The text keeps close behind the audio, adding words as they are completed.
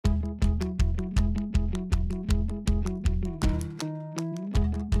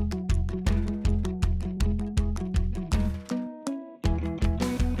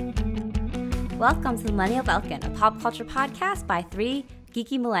Welcome to the Millennial Belkin, a pop culture podcast by three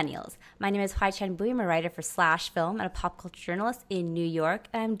geeky millennials. My name is Hoai Chen Bui. I'm a writer for Slash Film and a pop culture journalist in New York.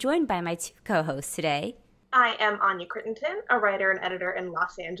 And I'm joined by my two co-hosts today. I am Anya Crittenton, a writer and editor in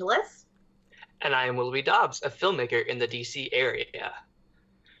Los Angeles. And I am Willoughby Dobbs, a filmmaker in the DC area.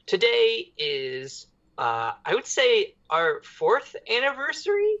 Today is, I would say, our 4th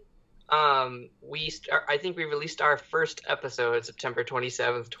anniversary. I think we released our first episode September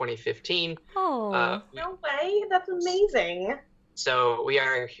 27th, 2015. Oh. No way. That's amazing. So we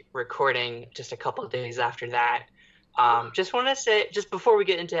are recording just a couple of days after that. Just want to say, just before we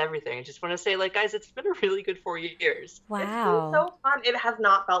get into everything, I just want to say, guys, it's been a really good 4 years. Wow. It's been so fun. It has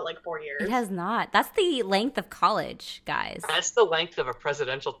not felt like 4 years. It has not. That's the length of college, guys. That's the length of a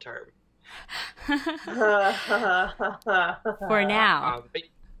presidential term. For now.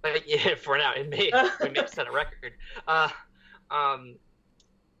 But yeah, for now, we may set a record.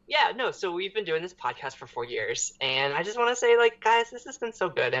 So we've been doing this podcast for 4 years, and I just want to say, guys, this has been so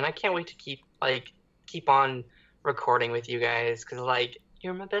good, and I can't wait to keep on recording with you guys, because,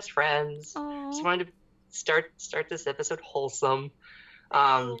 you're my best friends. Aww. Just wanted to start this episode wholesome.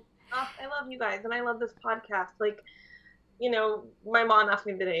 I love you guys, and I love this podcast. My mom asked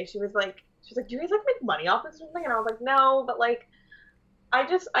me today, she was like, do you guys, make money off this or something? And I was like, no, but, I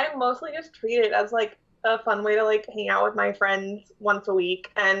mostly just treat it as, a fun way to, hang out with my friends once a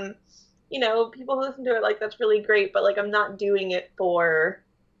week. And, people who listen to it, that's really great. But, I'm not doing it for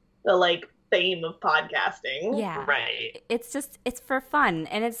the, fame of podcasting. Yeah. Right. It's for fun.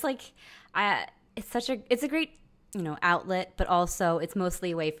 And it's it's a great, outlet, but also it's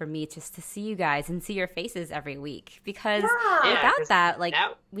mostly a way for me just to see you guys and see your faces every week. Because without that,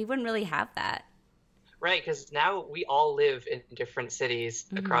 we wouldn't really have that. Right, because now we all live in different cities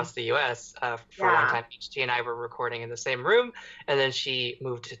across the U.S. For a long time, HT and I were recording in the same room, and then she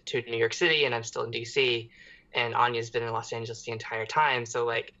moved to New York City, and I'm still in D.C., and Anya's been in Los Angeles the entire time.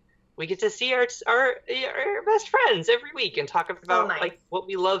 So, we get to see our best friends every week and talk about, what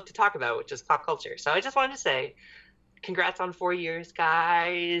we love to talk about, which is pop culture. So I just wanted to say, congrats on 4 years,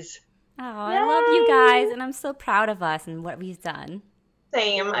 guys. Oh, I love you guys, and I'm so proud of us and what we've done.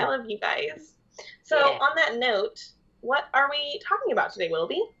 Same. I love you guys. So, on that note, what are we talking about today,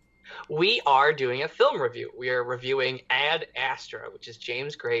 Willoughby? We are doing a film review. We are reviewing Ad Astra, which is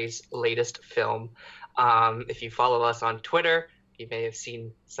James Gray's latest film. If you follow us on Twitter, you may have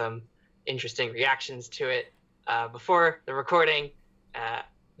seen some interesting reactions to it before the recording.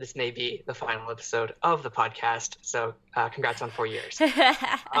 This may be the final episode of the podcast, so congrats on 4 years. This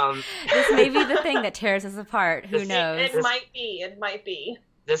may be the thing that tears us apart. Who knows? It might be.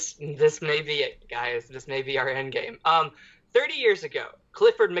 This may be it, guys. This may be our end game. 30 years ago,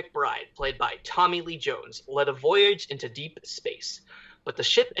 Clifford McBride, played by Tommy Lee Jones, led a voyage into deep space, but the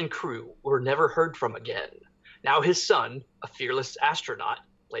ship and crew were never heard from again. Now his son, a fearless astronaut,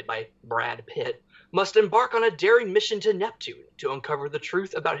 played by Brad Pitt, must embark on a daring mission to Neptune to uncover the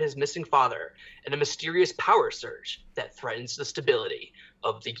truth about his missing father and a mysterious power surge that threatens the stability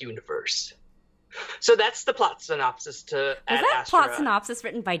of the universe. So that's the plot synopsis to Ad Astra. Was that plot synopsis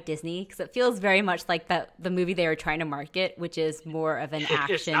written by Disney? Because it feels very much like the movie they were trying to market, which is more of an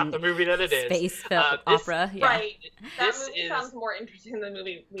action It's not the movie that it is. Space film opera. Yeah. Right. That movie sounds more interesting than the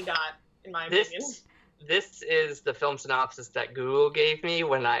movie we got, in my opinion. This is the film synopsis that Google gave me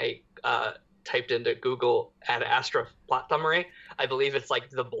when I typed into Google Ad Astra plot summary. I believe it's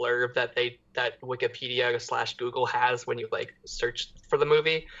the blurb that Wikipedia / Google has when you search for the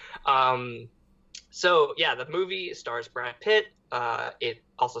movie. So yeah, the movie stars Brad Pitt. It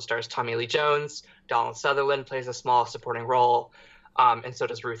also stars Tommy Lee Jones. Donald Sutherland plays a small supporting role, and so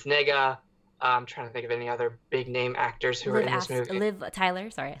does Ruth Negga. I'm trying to think of any other big name actors who are in this movie. Liv Tyler,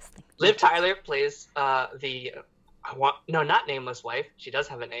 sorry. Liv Tyler plays not nameless wife. She does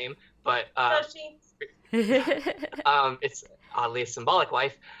have a name, but Does she? it's oddly a symbolic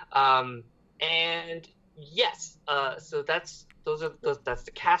wife. And yes, so that's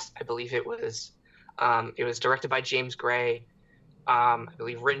the cast. I believe it was directed by James Gray. I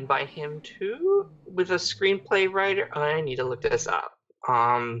believe written by him too, with a screenplay writer. I need to look this up.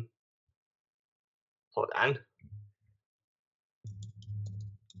 Hold on.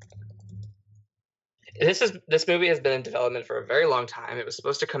 This movie has been in development for a very long time. It was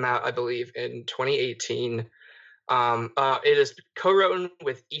supposed to come out, I believe, in 2018. It is co-written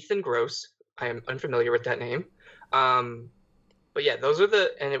with Ethan Gross. I am unfamiliar with that name. But yeah,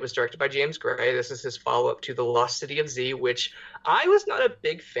 and it was directed by James Gray. This is his follow-up to The Lost City of Z, which I was not a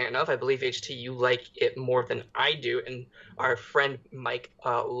big fan of. I believe, HT, you like it more than I do, and our friend Mike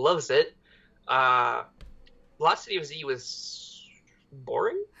loves it. Lost City of Z was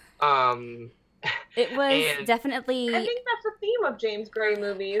boring. It was definitely... I think that's the theme of James Gray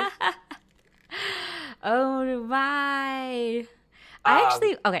movies. Oh my... I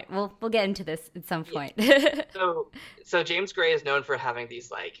actually... Okay, we'll get into this at some point. Yeah. So James Gray is known for having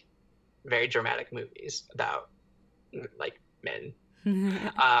these, like, very dramatic movies about, like, men.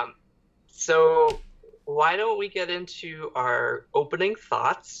 So why don't we get into our opening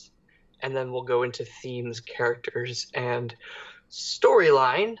thoughts, and then we'll go into themes, characters, and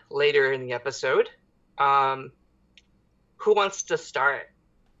storyline later in the episode. Who wants to start?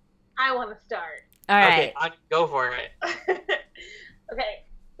 I want to start. All right. Okay, go for it. Okay,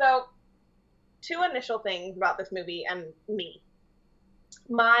 so 2 initial things about this movie and me.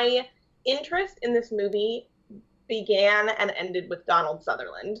 My interest in this movie began and ended with Donald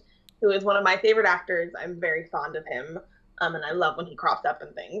Sutherland, who is one of my favorite actors. I'm very fond of him, and I love when he crops up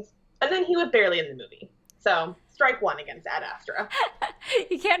in things. And then he was barely in the movie. So, strike 1 against Ad Astra.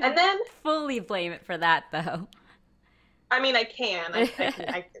 You can't fully blame it for that, though. I mean, I can.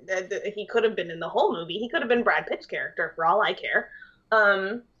 He could have been in the whole movie. He could have been Brad Pitt's character, for all I care.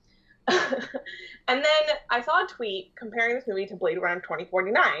 And then I saw a tweet comparing this movie to Blade Runner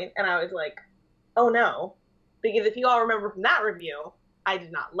 2049, and I was like, oh no. Because if you all remember from that review, I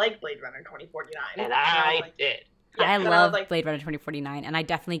did not like Blade Runner 2049. And I did. Yeah, I love Blade Runner 2049, and I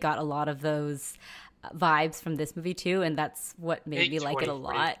definitely got a lot of those vibes from this movie too, and that's what made me like it a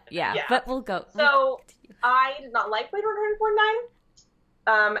lot. Yeah, but we'll go. So I did not like Blade Runner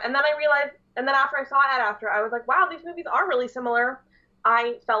 2049, and then I realized, and then after I saw Ad Astra, I was like, wow, these movies are really similar.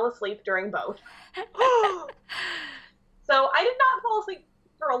 I fell asleep during both. So I did not fall asleep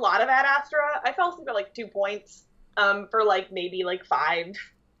for a lot of Ad Astra. I fell asleep at like 2 points, for like maybe like 5,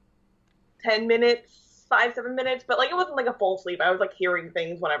 10 minutes, 5, 7 minutes, but like it wasn't like a full sleep. I was like hearing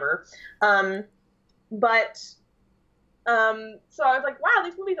things, whatever. So I was like, wow,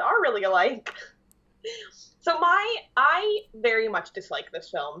 these movies are really alike. So I very much dislike this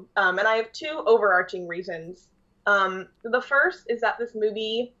film, and I have 2 overarching reasons. The first is that this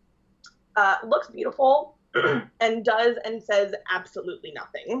movie looks beautiful and does and says absolutely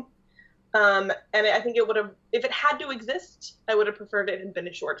nothing. And I think it would have, if it had to exist, I would have preferred it had been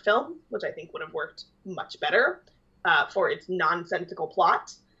a short film, which I think would have worked much better for its nonsensical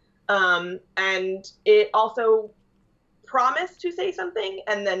plot. And it also promised to say something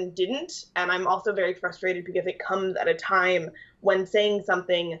and then didn't. And I'm also very frustrated because it comes at a time when saying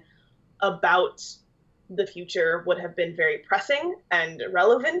something about the future would have been very pressing and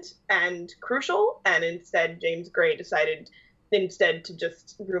relevant and crucial. And instead, James Gray decided to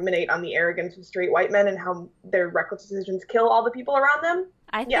just ruminate on the arrogance of straight white men and how their reckless decisions kill all the people around them.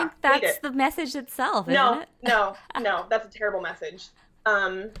 I think that's the message itself, isn't it? No, that's a terrible message.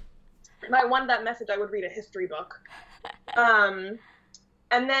 If I wanted that message, I would read a history book. And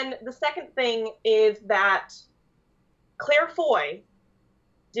then the second thing is that Claire Foy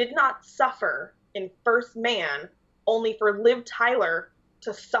did not suffer in First Man only for Liv Tyler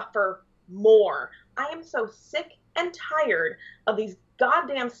to suffer more. I am so sick and tired of these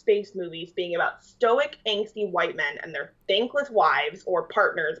goddamn space movies being about stoic, angsty white men and their thankless wives or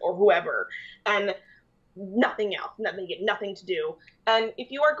partners or whoever, and nothing else. They get nothing to do. And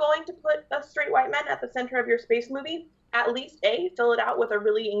if you are going to put a straight white man at the center of your space movie, at least fill it out with a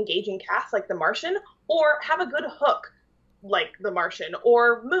really engaging cast like The Martian, or have a good hook like The Martian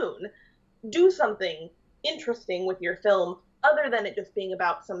or Moon. Do something interesting with your film other than it just being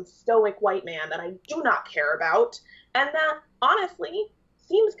about some stoic white man that I do not care about, and that, honestly,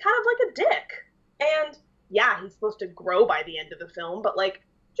 seems kind of like a dick. And, yeah, he's supposed to grow by the end of the film, but, like,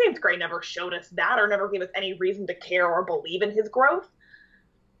 James Gray never showed us that or never gave us any reason to care or believe in his growth.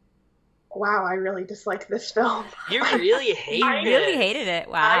 Wow, I really dislike this film. You really hated it. You really hated it.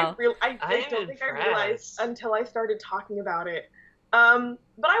 Wow. I don't think I realized until I started talking about it. But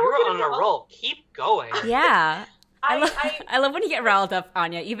I will get on a roll. Keep going. Yeah. I love when you get riled up,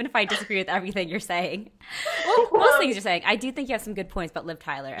 Anya, even if I disagree with everything you're saying. Well, most things you're saying. I do think you have some good points about Liv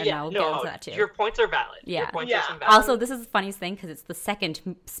Tyler, and I'll get into that too. Your points are valid. Yeah. Your points are valid. Also, this is the funniest thing because it's the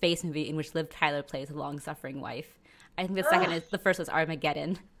second space movie in which Liv Tyler plays a long-suffering wife. I think the first was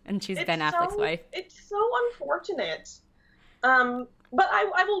Armageddon, and she's Ben Affleck's wife. It's so unfortunate. But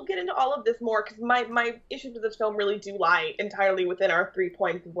I will get into all of this more because my issues with this film really do lie entirely within our 3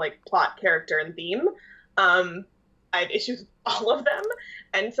 points of like plot, character, and theme. I have issues with all of them,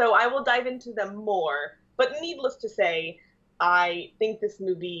 and so I will dive into them more. But needless to say, I think this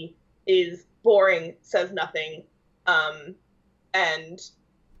movie is boring, says nothing, and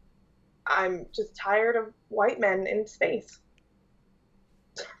I'm just tired of white men in space.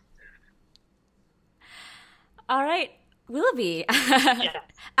 All right. Willoughby, Yes.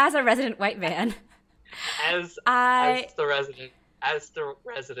 as a resident white man, as the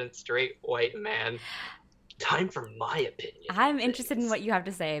resident straight white man. Time for my opinion. I'm interested in what you have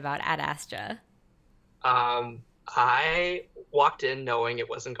to say about Ad Astra. I walked in knowing it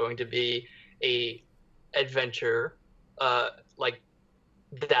wasn't going to be a adventure like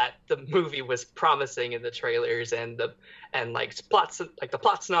that the movie was promising in the trailers and the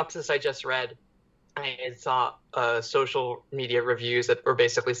plot synopsis I just read. I saw social media reviews that were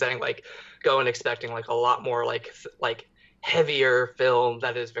basically saying like go and expecting like a lot more like heavier film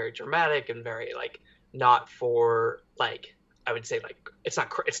that is very dramatic and very like not for like I would say like it's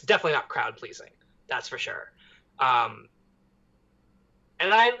definitely not crowd pleasing, that's for sure. And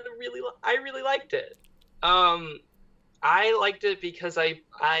I really liked it. I liked it because I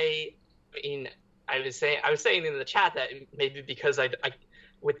mean I was saying in the chat that maybe because I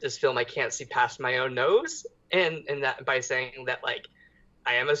with this film I can't see past my own nose, and that by saying that like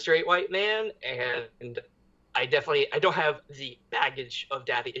I am a straight white man and I don't have the baggage of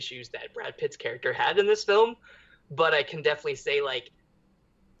daddy issues that Brad Pitt's character had in this film, but I can definitely say like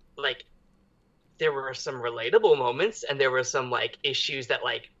there were some relatable moments and there were some like issues that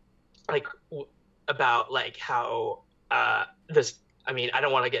about like how this, I mean, I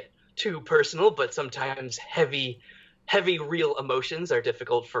don't want to get too personal, but sometimes heavy real emotions are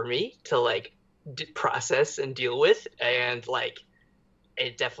difficult for me to like process and deal with, and like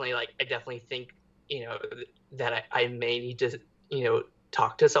I definitely think, you know, that I may need to, you know,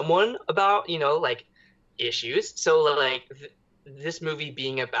 talk to someone about, you know, like issues. So like this movie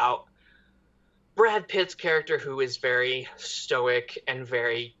being about Brad Pitt's character, who is very stoic and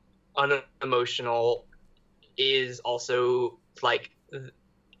very unemotional, is also like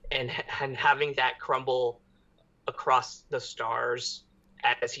and having that crumble across the stars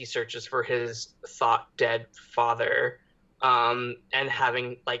as he searches for his thought dead father, and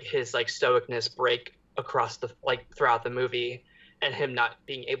having like his like stoicness break across the like throughout the movie, and him not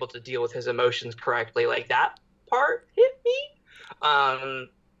being able to deal with his emotions correctly, like that part hit me.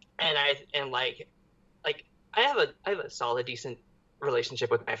 And I have a solid decent relationship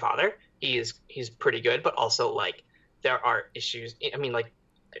with my father. He's pretty good, but also like there are issues. I mean, like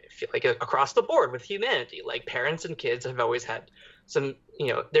I feel like across the board with humanity, like parents and kids have always had some, you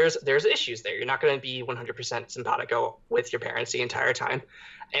know, there's issues there. You're not going to be 100% simpatico with your parents the entire time.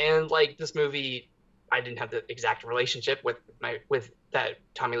 And like this movie, I didn't have the exact relationship with that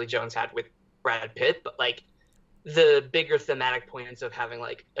Tommy Lee Jones had with Brad Pitt, but like the bigger thematic points of having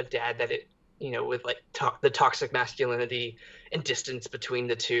like a dad that it, you know, with like the toxic masculinity and distance between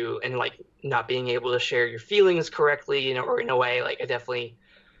the two, and like not being able to share your feelings correctly, you know, or in a way, like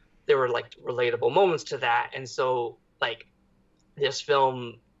there were like relatable moments to that. And so like this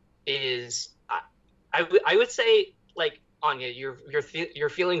film is, I would say like Anya, your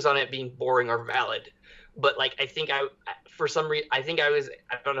feelings on it being boring are valid, but like I think for some reason I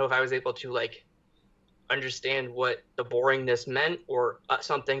don't know if I was able to like understand what the boringness meant or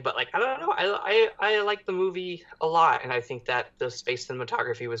something, but like I don't know, I like the movie a lot, and I think that the space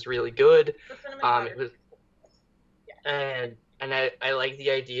cinematography was really good. It was, and I like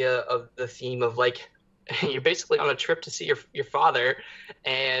the idea of the theme of like you're basically on a trip to see your father,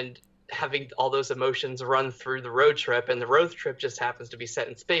 and having all those emotions run through the road trip, and the road trip just happens to be set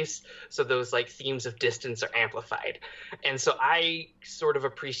in space, so those like themes of distance are amplified. And so I sort of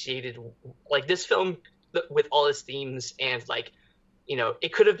appreciated like this film with all its themes, and like, you know,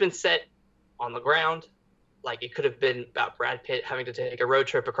 it could have been set on the ground, like it could have been about Brad Pitt having to take a road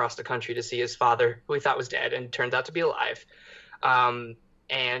trip across the country to see his father, who he thought was dead and turned out to be alive. And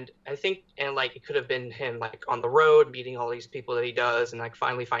I think, and like it could have been him like on the road meeting all these people that he does, and like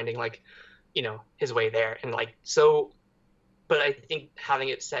finally finding like, you know, his way there. And like so, but I think having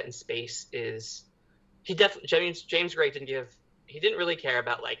it set in space is, James Gray didn't really care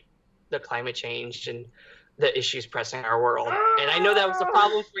about like the climate change and the issues pressing our world. And I know that was a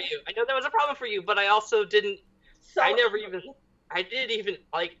problem for you. But I also didn't. I didn't even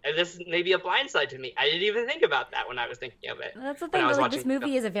like, this is maybe a blind side to me. I didn't even think about that when I was thinking of it. Well, that's the thing. Like, this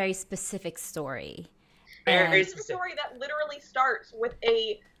movie is a very specific story. It's a story that literally starts with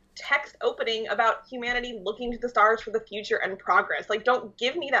a text opening about humanity looking to the stars for the future and progress. Like, don't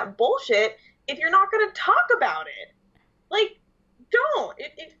give me that bullshit if you're not going to talk about it. Like, don't.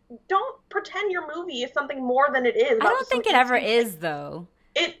 Don't pretend your movie is something more than it is. I don't think it ever is, though.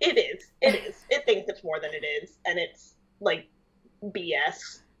 It is. It is. It thinks it's more than it is, and it's like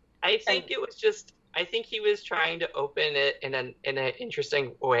BS. I think he was trying to open it in an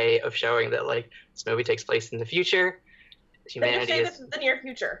interesting way of showing that like this movie takes place in the future. Humanity is the near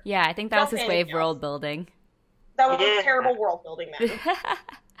future. Yeah, I think that was his way of world building. That was terrible world building then.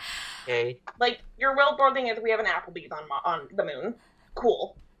 Okay. Like, your world building is we have an Applebee's on the moon.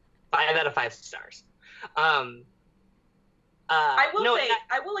 Cool. 5 out of 5 stars. I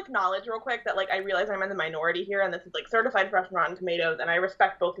will acknowledge real quick that, like, I realize I'm in the minority here, and this is, like, certified fresh from Rotten Tomatoes, and I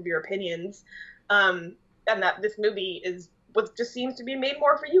respect both of your opinions, and that this movie just seems to be made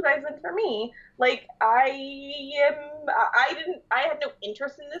more for you guys than for me. Like, I had no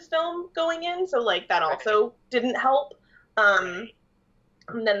interest in this film going in, so, like, that also didn't help.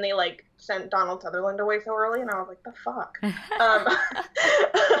 And then they, like, sent Donald Sutherland away so early, and I was like, the fuck?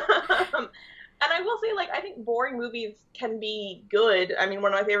 And I will say, like, I think boring movies can be good. I mean,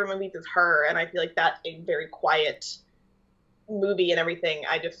 one of my favorite movies is Her, and I feel like that's a very quiet movie and everything.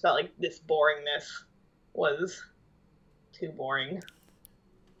 I just felt like this boringness was too boring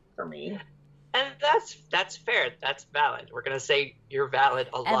for me. And that's fair. That's valid. We're going to say you're valid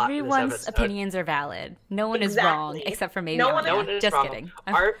a lot. Everyone's opinions are valid. No one is wrong, except for maybe no one is just wrong. kidding.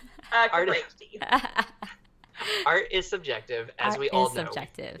 Art is subjective, as we all know.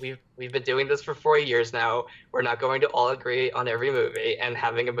 Subjective. We've been doing this for 4 years now. We're not going to all agree on every movie, and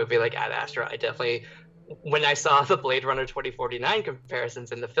having a movie like Ad Astra, I definitely, when I saw the Blade Runner 2049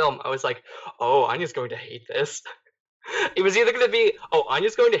 comparisons in the film, I was like, oh, Anya's going to hate this. It was either going to be, oh,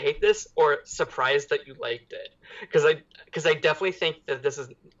 Anya's going to hate this, or surprised that you liked it. Because I definitely think that this is,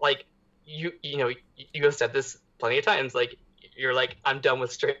 like, you have said this plenty of times, like, you're like, I'm done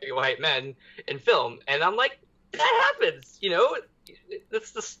with straight white men in film. And I'm like, that happens,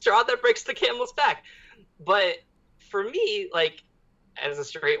 it's the straw that breaks the camel's back. But for me, like, as a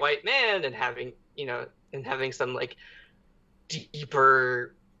straight white man and having some, like,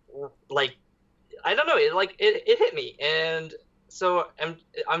 deeper, like, I don't know, it hit me. And so I'm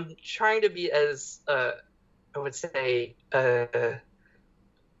trying to be as, I would say,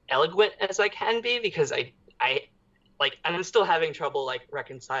 eloquent as I can be, because I'm still having trouble, like,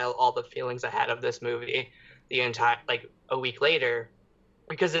 reconcile all the feelings I had of this movie the entire, like, a week later,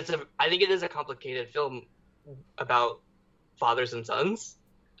 because I think it is a complicated film about fathers and sons,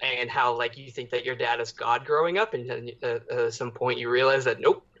 and how, like, you think that your dad is God growing up, and then at some point you realize that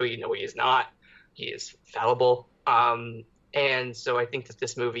nope, he is not. He is fallible. And so I think that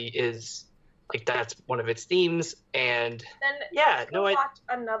this movie is, like, that's one of its themes. And then watch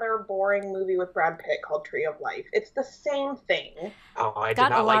another boring movie with Brad Pitt called Tree of Life. It's the same thing. Oh, I did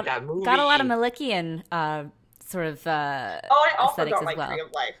not like that movie. Got a lot of Malikian sort of I also don't like well. Tree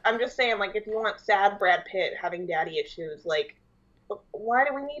of Life. I'm just saying, like, if you want sad Brad Pitt having daddy issues, like, why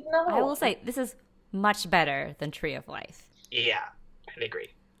do we need another one? I will say, this is much better than Tree of Life. Yeah, I'd agree.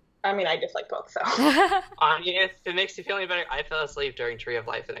 I mean, I dislike both, so. Anya, if it makes you feel any better, I fell asleep during Tree of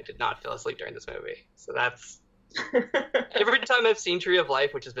Life, and I did not fall asleep during this movie. So that's... Every time I've seen Tree of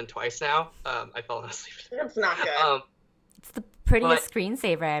Life, which has been twice now, I've fallen asleep. It's not good. It's the prettiest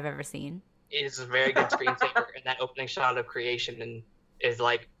screensaver I've ever seen. It is a very good screensaver, and that opening shot of creation is,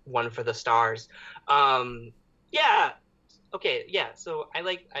 like, one for the stars. Yeah. Okay, yeah, so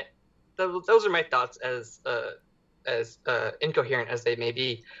those are my thoughts as incoherent as they may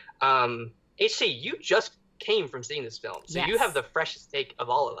be. HC, you just came from seeing this film, so you have the freshest take of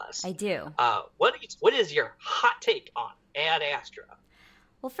all of us. I do. What is your hot take on Ad Astra?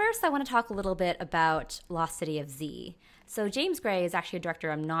 Well, first I want to talk a little bit about Lost City of Z. So James Gray is actually a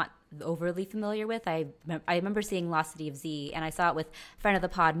director I'm not overly familiar with. I remember seeing Lost City of Z, and I saw it with a friend of the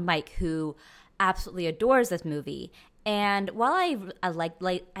pod, Mike, who absolutely adores this movie. And while I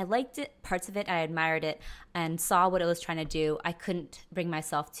liked it, parts of it, I admired it, and saw what it was trying to do, I couldn't bring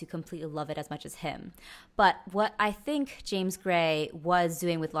myself to completely love it as much as him. But what I think James Gray was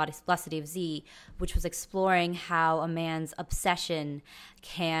doing with Lost City of Z, which was exploring how a man's obsession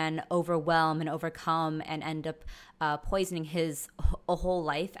can overwhelm and overcome and end up poisoning his whole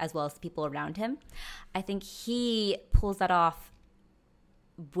life as well as the people around him, I think he pulls that off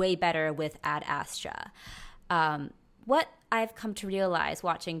way better with Ad Astra. What I've come to realize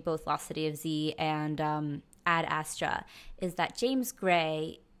watching both Lost City of Z and Ad Astra is that James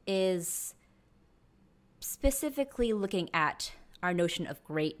Gray is specifically looking at our notion of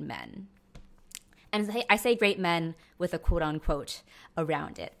great men. And I say great men with a quote-unquote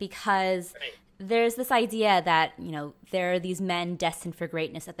around it because there's this idea that, there are these men destined for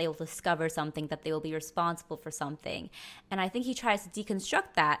greatness, that they will discover something, that they will be responsible for something. And I think he tries to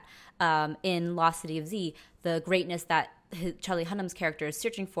deconstruct that in Lost City of Z, the greatness that Charlie Hunnam's character is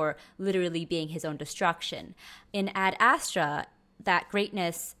searching for literally being his own destruction. In Ad Astra, that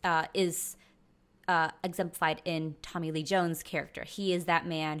greatness is exemplified in Tommy Lee Jones' character. He is that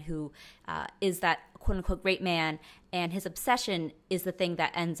man who is that quote-unquote great man, and his obsession is the thing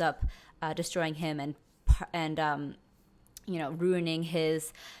that ends up destroying him and ruining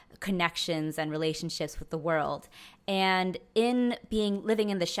his connections and relationships with the world. And in living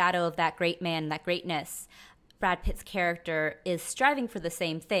in the shadow of that great man, that greatness, Brad Pitt's character is striving for the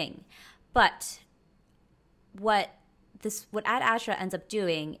same thing. But what Ad Astra ends up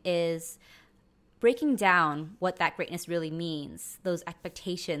doing is breaking down what that greatness really means, those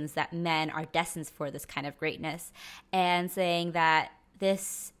expectations that men are destined for this kind of greatness, and saying that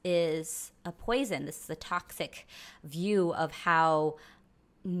this is a poison, this is a toxic view of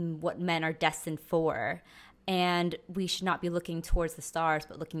what men are destined for, and we should not be looking towards the stars,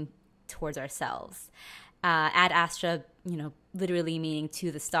 but looking towards ourselves. Ad Astra, literally meaning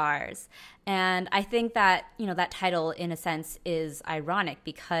to the stars. And I think that, that title, in a sense, is ironic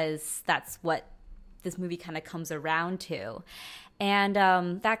because that's what this movie kind of comes around to. And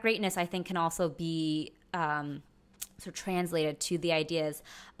that greatness, I think, can also be sort of translated to the ideas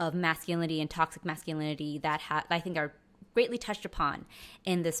of masculinity and toxic masculinity that I think are greatly touched upon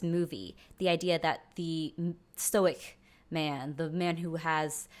in this movie. The idea that the stoic man, the man who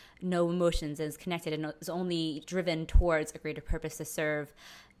has no emotions and is connected and is only driven towards a greater purpose to serve,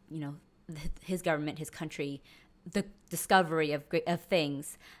 his government, his country, the discovery of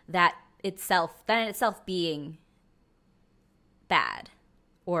things, that in itself being bad,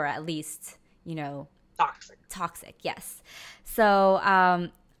 or at least, toxic, yes. So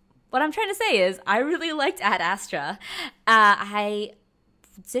what I'm trying to say is I really liked Ad Astra. I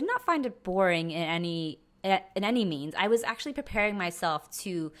did not find it boring in any means. I was actually preparing myself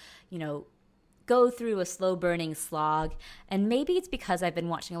to, go through a slow-burning slog, and maybe it's because I've been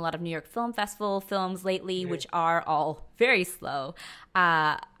watching a lot of New York Film Festival films lately, which are all very slow.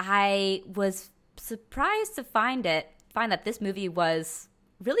 I was surprised to find that this movie was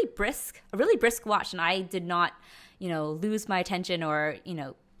a really brisk watch, and I did not, lose my attention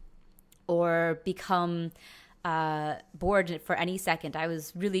or become bored for any second. I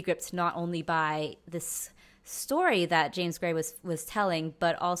was really gripped not only by this story that James Gray was telling,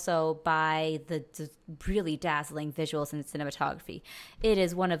 but also by the really dazzling visuals and cinematography. It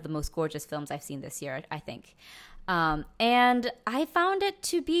is one of the most gorgeous films I've seen this year, I think. And I found it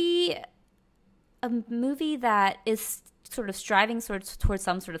to be a movie that is sort of striving towards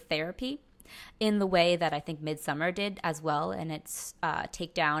some sort of therapy in the way that I think Midsommar did as well, and its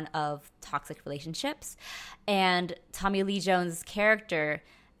takedown of toxic relationships. And Tommy Lee Jones' character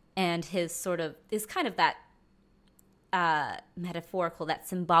and his is kind of that metaphorical, that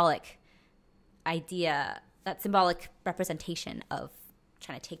symbolic idea, that symbolic representation of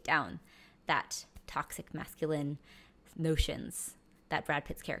trying to take down that toxic masculine notions that Brad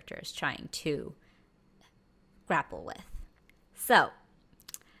Pitt's character is trying to grapple with. So,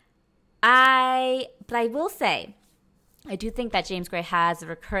 I will say, I do think that James Gray has a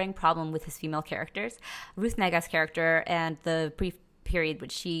recurring problem with his female characters. Ruth Negga's character and the brief period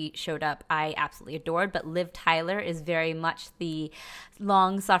which she showed up, I absolutely adored, but Liv Tyler is very much the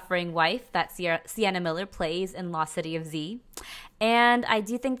long-suffering wife that Sienna Miller plays in Lost City of Z. And I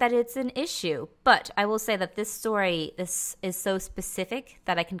do think that it's an issue, but I will say that this is so specific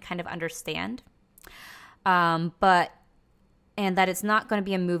that I can kind of understand. And that it's not going to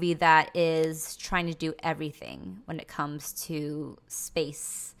be a movie that is trying to do everything when it comes to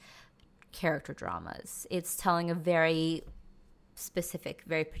space character dramas. It's telling a very specific,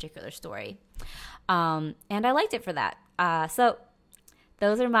 very particular story. And I liked it for that. So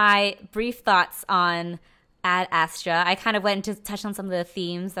those are my brief thoughts on Ad Astra. I kind of went to touch on some of the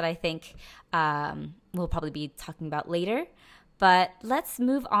themes that I think we'll probably be talking about later. But let's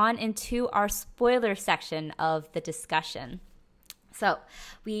move on into our spoiler section of the discussion. So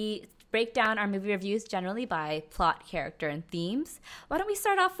we break down our movie reviews generally by plot, character, and themes. Why don't we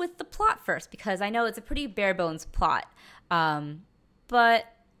start off with the plot first? Because I know it's a pretty bare bones plot. But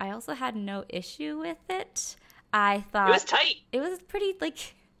I also had no issue with it. I thought it was tight. It was pretty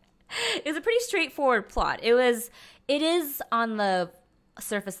it was a pretty straightforward plot. It is on the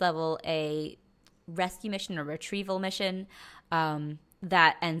surface level a rescue mission or retrieval mission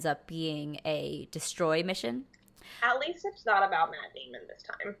that ends up being a destroy mission. At least it's not about Matt Damon this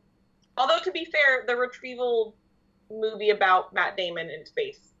time. Although, to be fair, the retrieval movie about Matt Damon in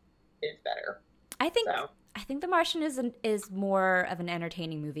space is better. I think The Martian is more of an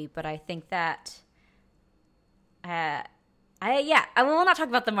entertaining movie, but I think that I will not talk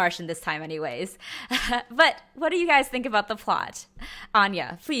about The Martian this time anyways. But what do you guys think about the plot?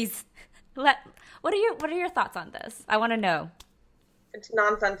 Anya, please, what are your thoughts on this? I want to know. It's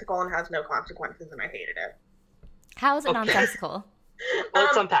nonsensical and has no consequences, and I hated it. How is it nonsensical? Well,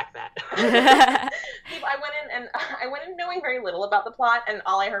 let's unpack that. I I went in knowing very little about the plot, and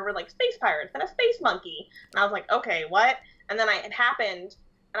all I heard were like space pirates and a space monkey, and I was like, okay, what? And then it happened,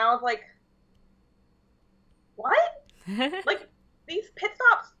 and I was like, what? Like, these pit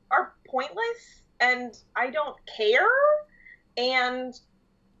stops are pointless, and I don't care. And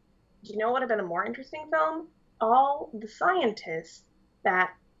do you know what would have been a more interesting film? All the scientists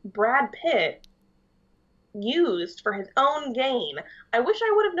that Brad Pitt used for his own gain. I wish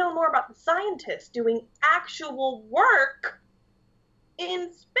I would have known more about the scientists doing actual work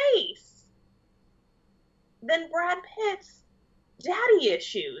in space than Brad Pitt's daddy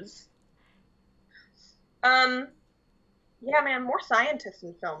issues. Yeah, man, more scientists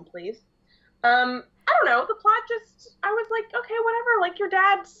in film, please. I don't know, the plot just, I was like, okay, whatever, like, your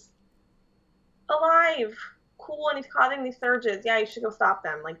dad's alive, cool, and he's causing these surges, yeah, you should go stop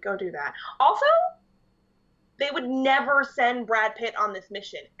them, like, go do that. Also, they would never send Brad Pitt on this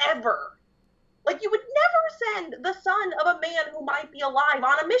mission, ever. Like, you would never send the son of a man who might be alive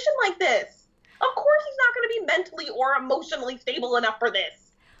on a mission like this. Of course he's not going to be mentally or emotionally stable enough for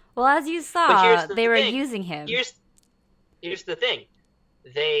this. Well, as you saw, they were using him. Here's the thing.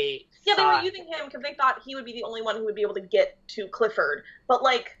 They were using him because they thought he would be the only one who would be able to get to Clifford. But,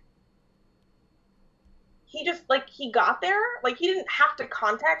 like, he just, like, he got there. Like, he didn't have to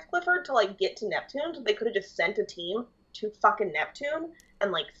contact Clifford to, like, get to Neptune. So they could have just sent a team to fucking Neptune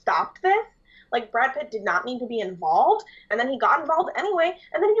and, like, stopped this. Like, Brad Pitt did not need to be involved. And then he got involved anyway.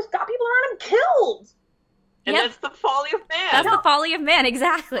 And then he just got people around him killed. And that's the folly of man. That's the folly of man,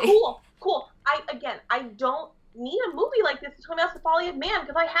 exactly. Cool. I don't need a movie like this to tell me that's the folly of man,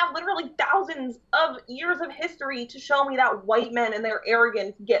 because I have literally thousands of years of history to show me that white men and their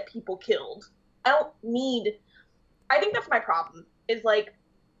arrogance get people killed. I think that's my problem, is, like,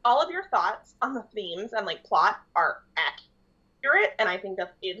 all of your thoughts on the themes and, like, plot are accurate, and I think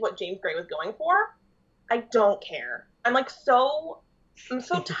that is what James Gray was going for. I don't care. I'm so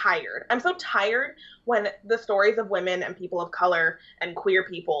tired. I'm so tired when the stories of women and people of color and queer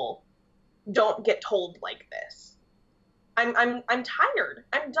people don't get told like this. I'm tired.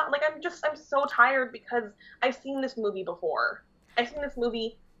 I'm done. Like, I'm so tired because I've seen this movie before. I've seen this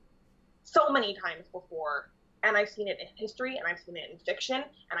movie so many times before, and I've seen it in history, and I've seen it in fiction,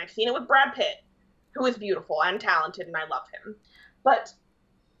 and I've seen it with Brad Pitt, who is beautiful and talented, and I love him. But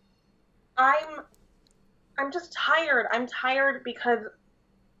I'm just tired. I'm tired because,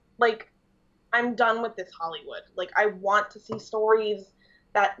 like, I'm done with this Hollywood. Like, I want to see stories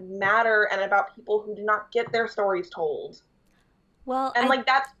that matter and about people who do not get their stories told. Well, and like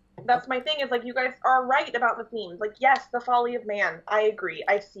that's my thing, is, like, you guys are right about the themes. Like, yes, the folly of man. I agree.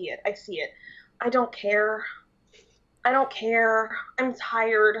 I see it. I don't care. I'm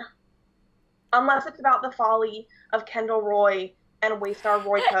tired. Unless it's about the folly of Kendall Roy and Waystar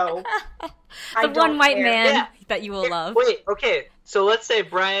Royco. The one white man that you will love. Wait, okay. So let's say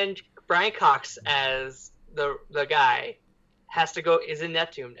Brian Cox as the guy is in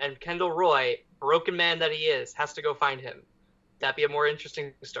Neptune, and Kendall Roy, broken man that he is, has to go find him. That'd be a more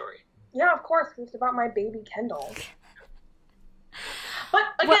interesting story. Yeah, of course. It's about my baby Kendall. But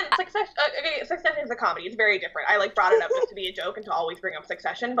again, Succession is a comedy. It's very different. I, like, brought it up just to be a joke and to always bring up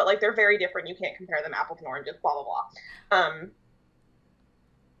Succession, but, like, they're very different. You can't compare them apples and oranges, blah, blah, blah.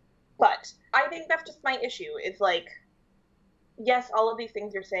 But I think that's just my issue. It's like, yes, all of these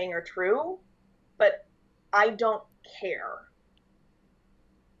things you're saying are true, but I don't care.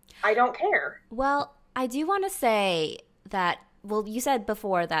 Well, I do want to say that, well, you said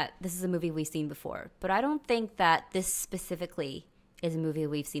before that this is a movie we've seen before, but I don't think that this specifically is a movie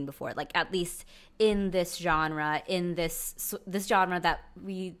we've seen before. Like, at least in this genre, this genre that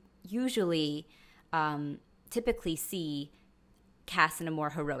we usually typically see cast in a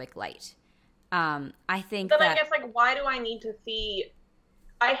more heroic light. I think I guess, like, why do I need to see...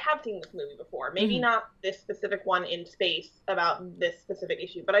 I have seen this movie before. Maybe not this specific one in space about this specific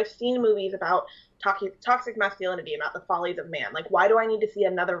issue, but I've seen movies about toxic masculinity, about the follies of man. Like, why do I need to see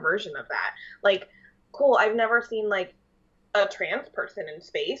another version of that? Like, cool, I've never seen, like, a trans person in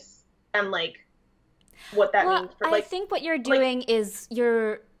space, and, like, what that means for, like... I think what you're doing is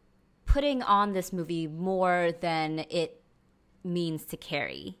you're putting on this movie more than it means to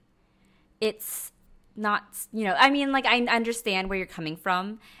carry. It's not, I mean, like, I understand where you're coming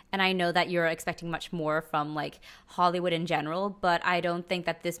from, and I know that you're expecting much more from, like, Hollywood in general, but I don't think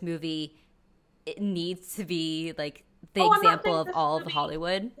that this movie, it needs to be, like, the example of all of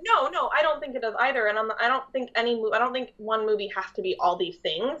Hollywood. No, I don't think it does either, and I don't think one movie has to be all these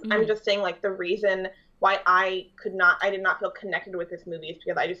things. I'm just saying, like, the reason why I did not feel connected with this movie is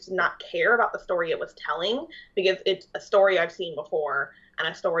because I just did not care about the story it was telling, because it's a story I've seen before, and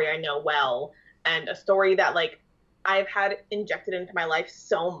a story I know well, and a story that like I've had injected into my life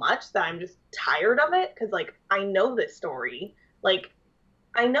so much that I'm just tired of it because like I know this story, like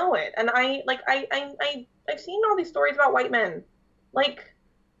I know it, and I've seen all these stories about white men, like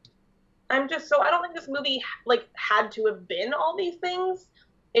I'm just so I don't think this movie like had to have been all these things.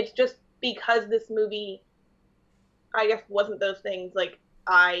 It's just because this movie, I guess, wasn't those things. Like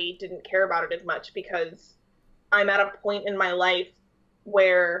I didn't care about it as much because I'm at a point in my life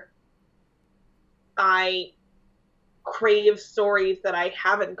where I crave stories that I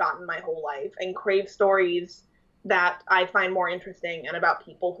haven't gotten my whole life and crave stories that I find more interesting and about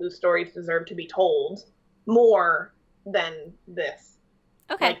people whose stories deserve to be told more than this.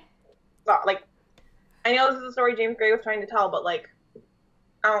 Okay. Like I know this is a story James Gray was trying to tell, but like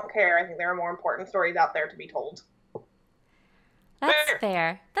I don't care. I think there are more important stories out there to be told. That's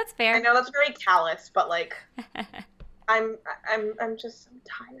fair. That's fair. I know that's very callous, but like I'm just so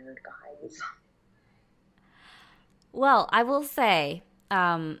tired, guys. Well, I will say,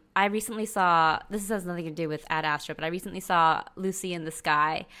 I recently saw, this has nothing to do with Ad Astra, but I recently saw Lucy in the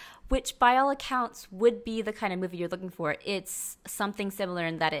Sky, which by all accounts would be the kind of movie you're looking for. It's something similar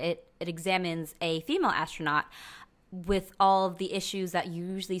in that it examines a female astronaut with all of the issues that you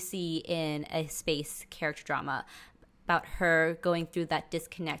usually see in a space character drama, about her going through that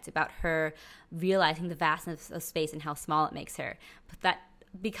disconnect, about her realizing the vastness of space and how small it makes her. But that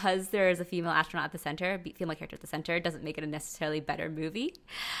because there is a female astronaut at the center, female character at the center, doesn't make it a necessarily better movie.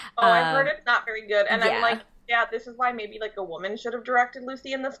 Oh, I've heard it's not very good. And I'm like, yeah, this is why maybe like a woman should have directed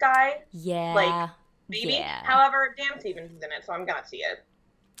Lucy in the Sky. Yeah. Like, maybe. Yeah. However, Dan Stevens is in it, so I'm gonna see it.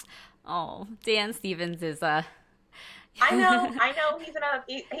 Oh, Dan Stevens is I know.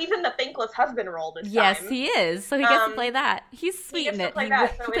 He's in the thankless husband role this time. Yes, he is. So he gets to play that. He's sweet in it.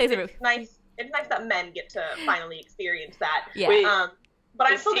 It's nice. It's nice that men get to finally experience that. Yeah. Wait, but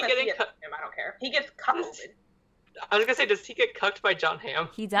I'm still gonna see it. I don't care. He gets cuckolded. I was gonna say, does he get cucked by John Hamm?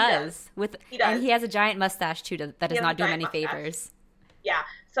 He does. He does. And he has a giant mustache too. That does not do him any favors. Yeah.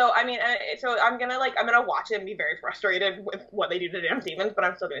 So I mean, so I'm gonna watch it and be very frustrated with what they do to Dan Stevens, but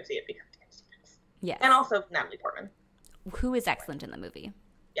I'm still gonna see it because Dan Stevens. Yes. And also Natalie Portman, who is excellent in the movie.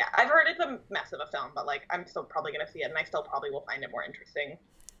 Yeah, I've heard it's a mess of a film, but like I'm still probably gonna see it, and I still probably will find it more interesting.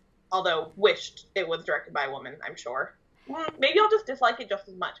 Although wished it was directed by a woman, I'm sure. Maybe I'll just dislike it just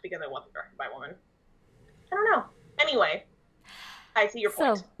as much because it wasn't directed by a woman. I don't know. Anyway, I see your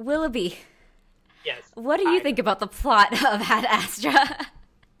point. So, Willoughby. Yes. What do you think about the plot of Ad Astra?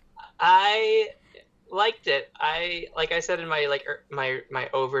 I liked it. Like I said in my my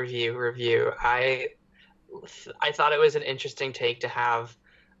overview review, I thought it was an interesting take to have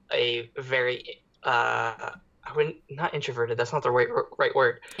a very not introverted. That's not the right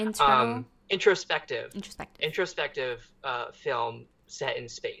word. Introspective film set in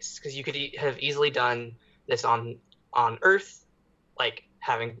space, because you could have easily done this on Earth, like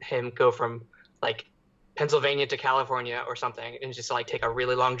having him go from like Pennsylvania to California or something, and just like take a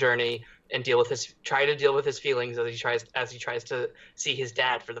really long journey and try to deal with his feelings as he tries to see his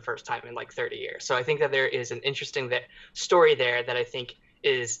dad for the first time in like 30 years. So I think that there is an interesting story there that I think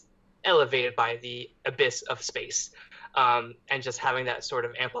is elevated by the abyss of space, and just having that sort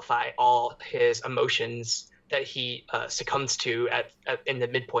of amplify all his emotions that he succumbs to in the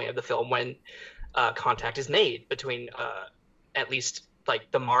midpoint of the film when contact is made between at least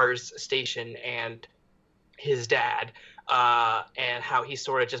like the Mars station and his dad, and how he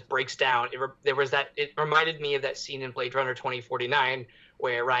sort of just breaks down. It reminded me of that scene in Blade Runner 2049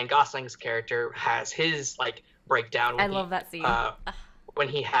 where Ryan Gosling's character has his like breakdown. I love that scene. When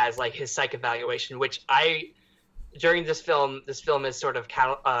he has like his psych evaluation, which during this film is sort of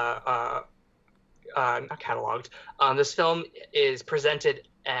not cataloged. This film is presented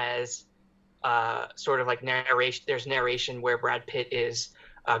as sort of like narration. There's narration where Brad Pitt is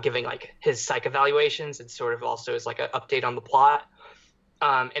giving like his psych evaluations, and sort of also is like an update on the plot,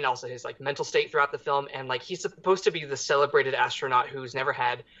 and also his like mental state throughout the film. And like he's supposed to be the celebrated astronaut who's never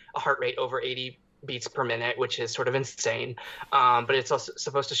had a heart rate over 80 beats per minute, which is sort of insane. But it's also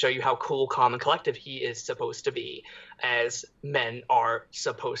supposed to show you how cool, calm, and collective he is supposed to be, as men are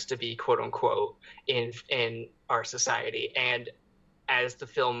supposed to be, quote unquote, in our society. And as the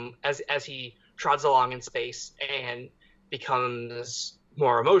film, as he trods along in space and becomes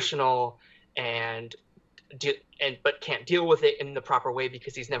more emotional but can't deal with it in the proper way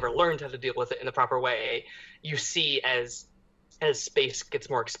because he's never learned how to deal with it in the proper way, you see as space gets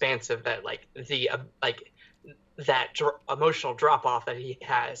more expansive that like emotional drop off that he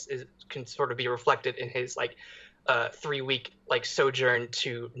has can sort of be reflected in his like 3-week like sojourn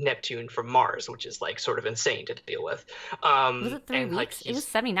to Neptune from Mars, which is like sort of insane to deal with. Was it 3 weeks? Like, it was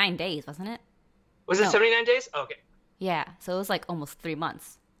 79 days, wasn't it? Was it No. 79 days? Okay. Yeah, so it was like almost 3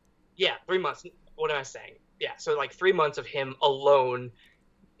 months. Yeah, 3 months. What am I saying? Yeah, so like 3 months of him alone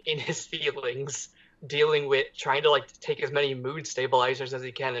in his feelings, dealing with trying to like take as many mood stabilizers as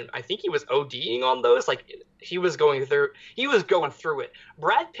he can, and I think he was ODing on those. Like he was going through it.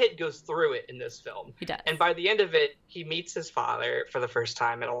 Brad Pitt goes through it in this film. He does. And by the end of it, he meets his father for the first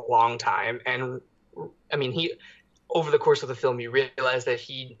time in a long time, and I mean, he over the course of the film, you realize that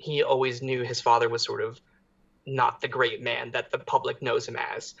he always knew his father was sort of not the great man that the public knows him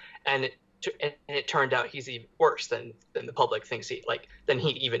as, and it turned out he's even worse than the public thinks than he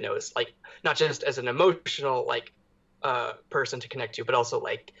even knows, like not just as an emotional person to connect to, but also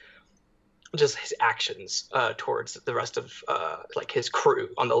like just his actions towards the rest of like his crew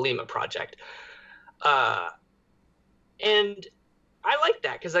on the Lima project, and I like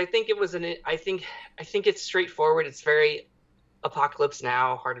that because I think I think it's straightforward. It's very Apocalypse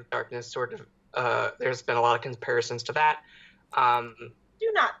Now, Heart of Darkness sort of. There's been a lot of comparisons to that.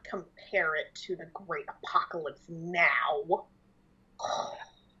 Do not compare it to the Great Apocalypse Now.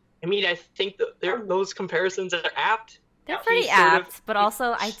 I mean, I think those comparisons are apt. They're pretty apt, but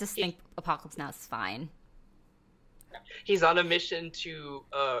also I just think Apocalypse Now is fine. He's on a mission to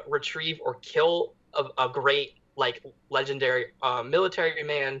retrieve or kill a great, like, legendary military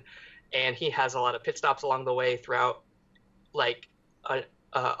man, and he has a lot of pit stops along the way throughout, like,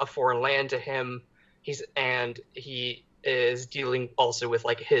 a foreign land to him. He is dealing also with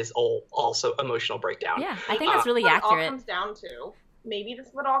like his also emotional breakdown. Yeah, I think that's really accurate. All comes down to, maybe this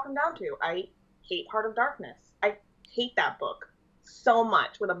is what it all comes down to. I hate Heart of Darkness. I hate that book so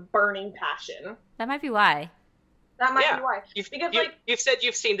much with a burning passion. That might be why. That might be why. You've said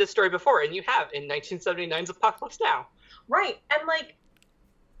you've seen this story before, and you have in 1979's Apocalypse Now. Right, and like,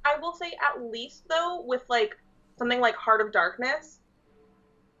 I will say at least though, with like something like Heart of Darkness,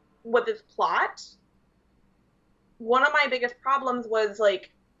 with its plot, one of my biggest problems was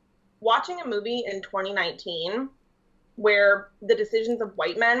like watching a movie in 2019 where the decisions of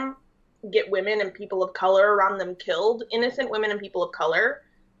white men get women and people of color around them killed, innocent women and people of color,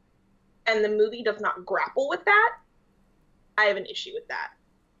 and the movie does not grapple with that. I have an issue with that.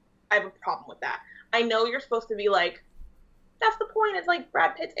 I have a problem with that. I know you're supposed to be like, that's the point, it's like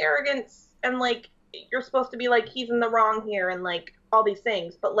Brad Pitt's arrogance, and like you're supposed to be like, he's in the wrong here, and like all these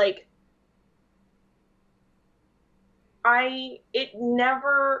things, but like it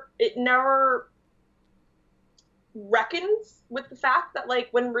never reckons with the fact that like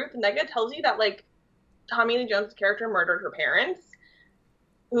when Ruth Negga tells you that like Tommy Lee Jones' character murdered her parents,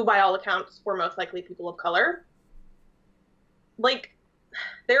 who by all accounts were most likely people of color, like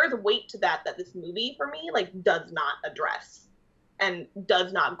there is a weight to that this movie for me like does not address and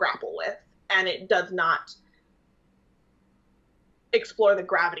does not grapple with, and it does not explore the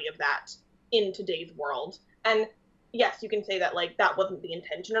gravity of that in today's world. And yes, you can say that like that wasn't the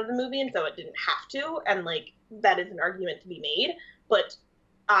intention of the movie and so it didn't have to, and like that is an argument to be made, but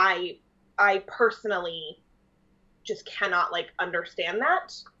I personally just cannot like understand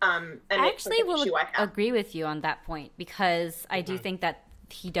that. And I actually will agree with you on that point, because I do think that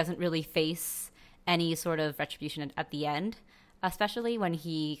he doesn't really face any sort of retribution at the end, especially when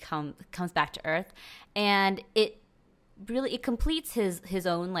he comes back to Earth, and it completes his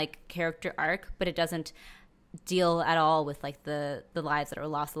own like character arc, but it doesn't deal at all with like the lives that were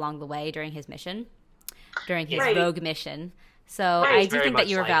lost along the way during his mission, during his rogue mission. So I do think that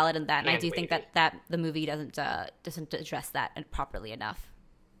you were valid in that, and I do think that the movie doesn't address that properly enough.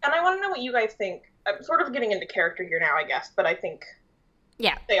 And I want to know what you guys think. I'm sort of getting into character here now, I guess, but I think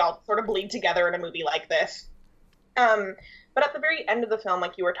they all sort of bleed together in a movie like this. But at the very end of the film,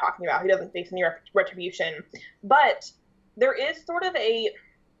 like you were talking about, he doesn't face any retribution, but there is sort of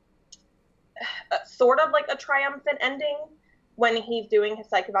like a triumphant ending when he's doing his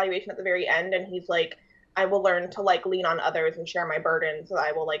psych evaluation at the very end, and he's like, I will learn to like lean on others and share my burdens, so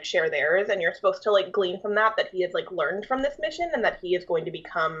I will like share theirs. And you're supposed to like glean from that he has like learned from this mission, and that he is going to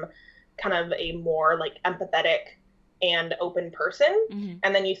become kind of a more like empathetic and open person. Mm-hmm.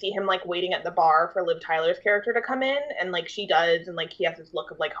 And then you see him like waiting at the bar for Liv Tyler's character to come in, and like she does, and like he has this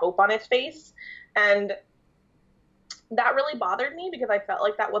look of like hope on his face. And that really bothered me because I felt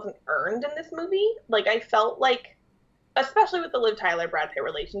like that wasn't earned in this movie. Like I felt like, especially with the Liv Tyler Brad Pitt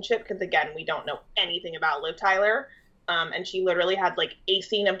relationship, because again, we don't know anything about Liv Tyler, and she literally had like a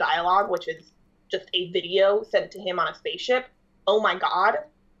scene of dialogue, which is just a video sent to him on a spaceship. Oh my god.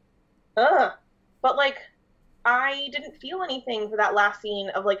 But like, I didn't feel anything for that last scene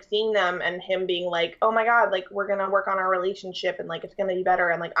of like seeing them and him being like, oh my god, like we're gonna work on our relationship and like it's gonna be better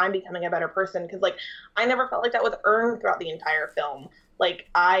and like I'm becoming a better person, because like I never felt like that was earned throughout the entire film. Like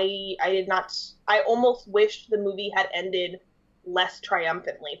I did not. I almost wished the movie had ended less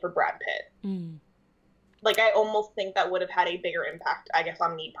triumphantly for Brad Pitt. Mm. Like I almost think that would have had a bigger impact, I guess,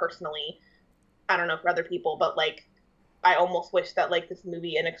 on me personally. I don't know for other people, but like I almost wish that like this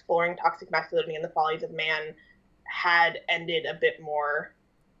movie in exploring toxic masculinity and the follies of man had ended a bit more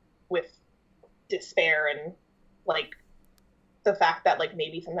with despair and like the fact that like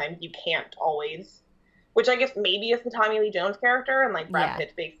maybe sometimes you can't always, which I guess maybe is the Tommy Lee Jones character, and like Brad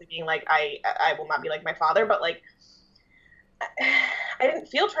Pitt basically being like I will not be like my father, but like I didn't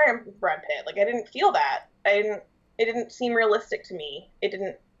feel triumph with Brad Pitt. Like I didn't feel that. It didn't seem realistic to me. I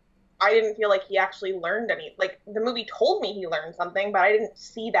didn't feel like he actually learned any. Like the movie told me he learned something, but I didn't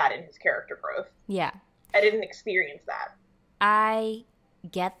see that in his character growth. Yeah. I didn't experience that. I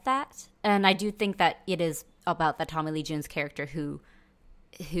get that, and I do think that it is about the Tommy Lee Jones character who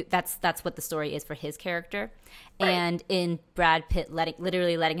that's what the story is for his character. Right. And in Brad Pitt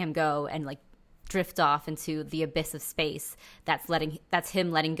literally letting him go and like drift off into the abyss of space, that's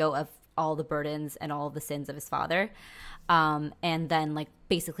him letting go of all the burdens and all the sins of his father, and then like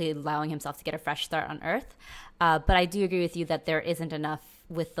basically allowing himself to get a fresh start on Earth. But I do agree with you that there isn't enough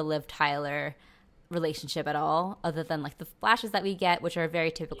with the Liv Tyler relationship at all, other than like the flashes that we get, which are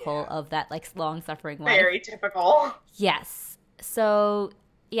very typical of that like long-suffering wife. Very typical. Yes. So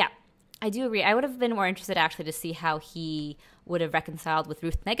yeah, I do agree. I would have been more interested actually to see how he would have reconciled with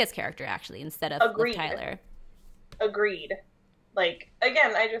Ruth Negga's character actually instead of Liv Tyler. Agreed. Like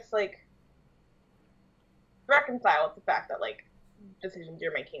again, I just like reconcile with the fact that like decisions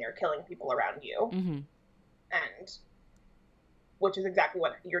you're making are killing people around you, and which is exactly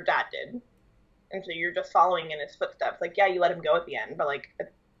what your dad did. And so you're just following in his footsteps. Like, yeah, you let him go at the end, but like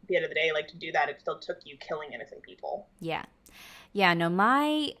at the end of the day, like to do that, it still took you killing innocent people. Yeah. Yeah, no,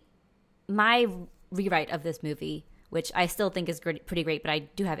 my rewrite of this movie, which I still think is pretty great, but I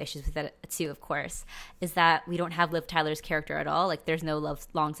do have issues with it too, of course, is that we don't have Liv Tyler's character at all. Like, there's no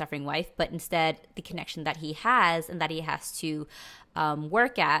long-suffering wife, but instead the connection that he has and that he has to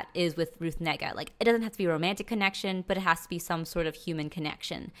work at is with Ruth Negga. Like, it doesn't have to be a romantic connection, but it has to be some sort of human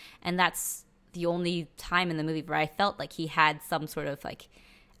connection. And that's the only time in the movie where I felt like he had some sort of like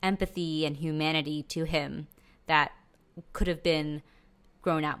empathy and humanity to him that could have been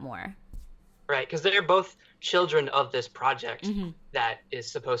grown out more. Right, because they're both children of this project that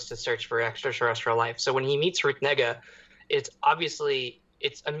is supposed to search for extraterrestrial life. So when he meets Ruth Negga, it's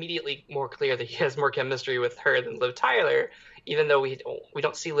immediately more clear that he has more chemistry with her than Liv Tyler, even though we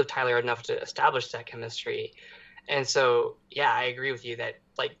don't see Liv Tyler enough to establish that chemistry. And so, yeah, I agree with you that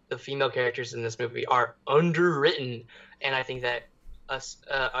like the female characters in this movie are underwritten, and I think that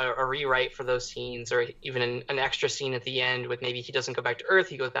a rewrite for those scenes, or even an extra scene at the end with maybe he doesn't go back to Earth,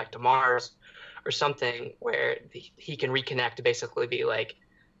 he goes back to Mars or something, where he can reconnect to basically be like,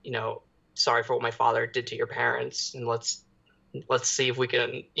 you know, sorry for what my father did to your parents, and let's see if we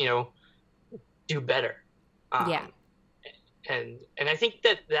can, you know, do better. Yeah. And I think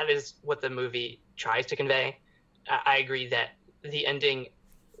that is what the movie tries to convey. I agree that the ending,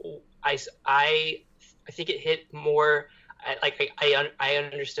 I think it hit more. I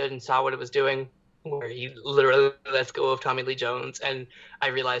understood and saw what it was doing, where he literally lets go of Tommy Lee Jones, and I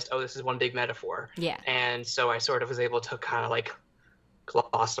realized, oh, this is one big metaphor. Yeah. And so I sort of was able to kind of like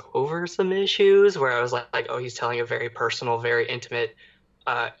gloss over some issues where I was like, oh, he's telling a very personal, very intimate,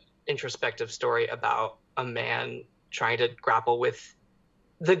 introspective story about a man trying to grapple with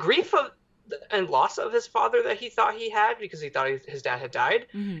the grief of and loss of his father that he thought he had because he thought his dad had died,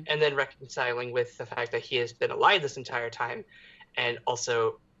 and then reconciling with the fact that he has been alive this entire time and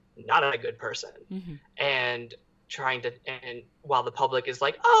also not a good person, and trying to, and while the public is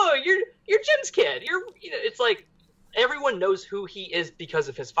like, oh, you're Jim's kid, it's like everyone knows who he is because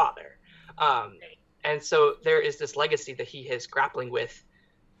of his father, and so there is this legacy that he is grappling with,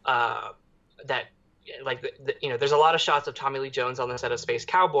 that like there's a lot of shots of Tommy Lee Jones on the set of Space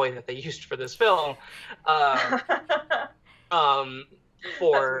Cowboy that they used for this film,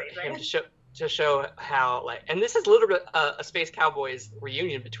 for him to show how, like, and this is literally a Space Cowboys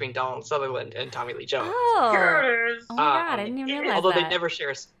reunion between Donald Sutherland and Tommy Lee Jones. Oh my god, I didn't even realize although that.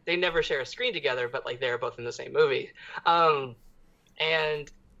 they never share a screen together, but like they're both in the same movie. And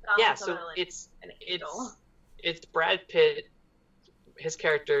yeah, so it's Brad Pitt, his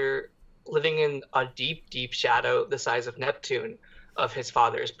character, living in a deep, deep shadow the size of Neptune of his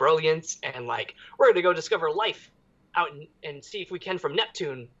father's brilliance, and like, we're going to go discover life out and see if we can from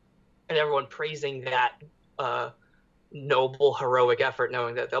Neptune, and everyone praising that noble, heroic effort,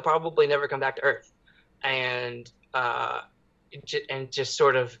 knowing that they'll probably never come back to Earth. And just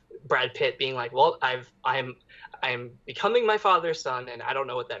sort of Brad Pitt being like, well, I'm becoming my father's son, and I don't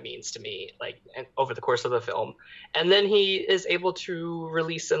know what that means to me, like, over the course of the film. And then he is able to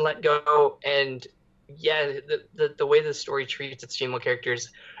release and let go. And yeah, the way the story treats its female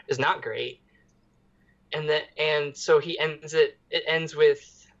characters is not great. And so he ends it. It ends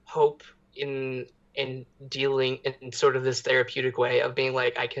with hope in dealing in sort of this therapeutic way of being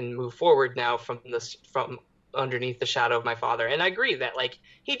like, I can move forward now from underneath the shadow of my father. And I agree that, like,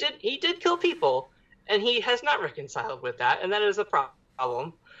 he did kill people, and he has not reconciled with that, and that is a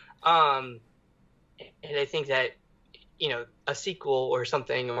problem. And I think that, you know, a sequel or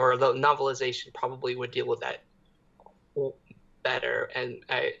something, or the novelization probably would deal with that better. And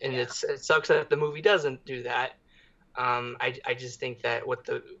it sucks that the movie doesn't do that. I just think that what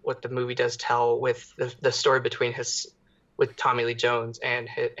the movie does tell with the story with Tommy Lee Jones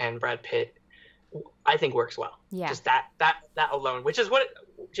and Brad Pitt, I think works well. Yeah. Just that alone, which is what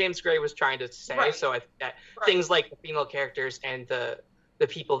James Gray was trying to say. Right. So I think that things like the female characters and the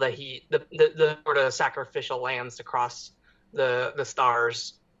people that the sort of sacrificial lambs across the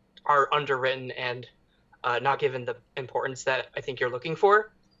stars are underwritten and not given the importance that I think you're looking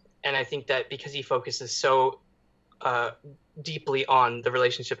for. And I think that because he focuses so deeply on the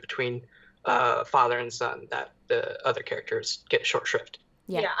relationship between father and son, that the other characters get short shrift.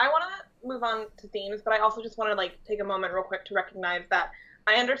 Yeah, I want to move on to themes, but I also just want to, like, take a moment real quick to recognize that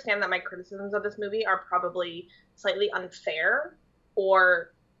I understand that my criticisms of this movie are probably slightly unfair,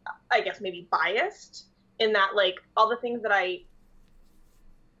 or I guess maybe biased, in that, like, all the things that I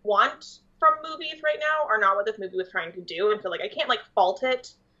want from movies right now are not what this movie was trying to do. And so, like, I can't, like, fault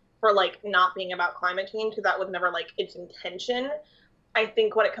it for, like, not being about climate change, because that was never, like, its intention. I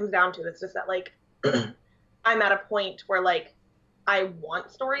think what it comes down to is just that, like, I'm at a point where, like, I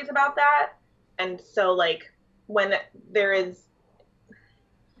want stories about that. And so, like, when there is,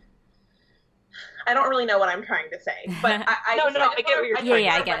 I don't really know what I'm trying to say, but I get what you're saying.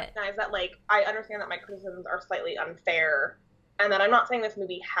 I get it. Recognize that, like, I understand that my criticisms are slightly unfair, and that I'm not saying this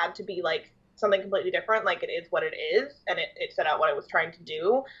movie had to be, like, something completely different. Like, it is what it is, and it set out what it was trying to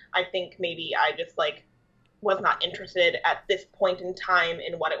do. I think maybe I just, like, was not interested at this point in time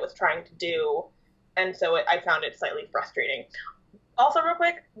in what it was trying to do, and so I found it slightly frustrating. Also, real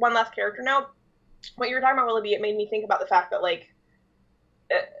quick, one last character note. What you were talking about, Willoughby, it made me think about the fact that, like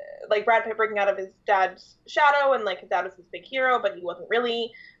Brad Pitt breaking out of his dad's shadow, and, like, his dad was his big hero, but he wasn't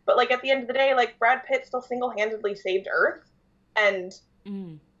really. But, like, at the end of the day, like, Brad Pitt still single-handedly saved Earth, and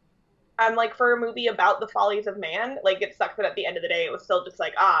I'm like, for a movie about the follies of man, like, it sucks that at the end of the day it was still just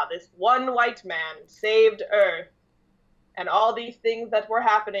like, this one white man saved Earth, and all these things that were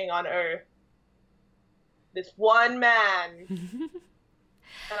happening on Earth. This one man.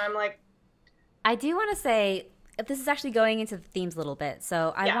 And I'm like, I do want to say, this is actually going into the themes a little bit.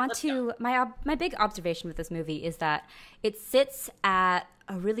 So I want to, my big observation with this movie is that it sits at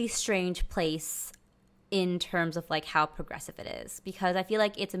a really strange place in terms of, like, how progressive it is. Because I feel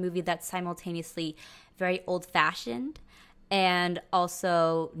like it's a movie that's simultaneously very old-fashioned and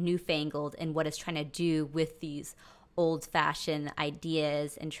also newfangled in what it's trying to do with these old-fashioned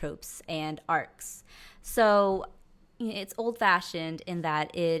ideas and tropes and arcs. So it's old-fashioned in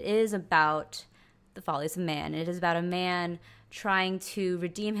that it is about the follies of man. It is about a man trying to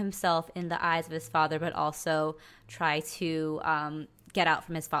redeem himself in the eyes of his father, but also try to get out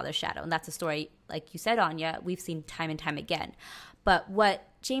from his father's shadow. And that's a story, like you said, Anya, we've seen time and time again. But what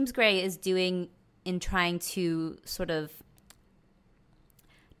James Gray is doing in trying to sort of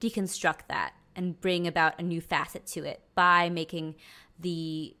deconstruct that and bring about a new facet to it by making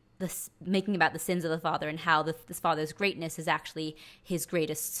making about the sins of the father and how this father's greatness is actually his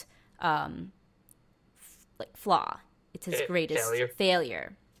greatest flaw. It's his greatest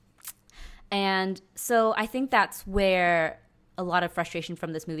failure. And so I think that's where a lot of frustration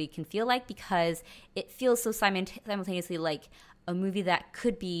from this movie can feel like, because it feels so simultaneously like a movie that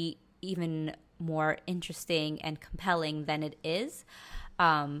could be even more interesting and compelling than it is.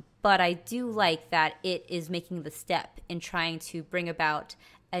 But I do like that it is making the step in trying to bring about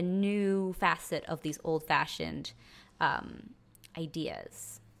a new facet of these old-fashioned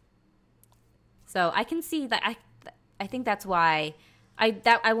ideas. So I can see that. I think that's why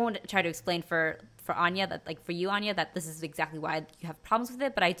I won't try to explain for Anya that, like, for you, Anya, that this is exactly why you have problems with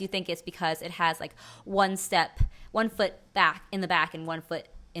it. But I do think it's because it has, like, one foot back in the back and 1 foot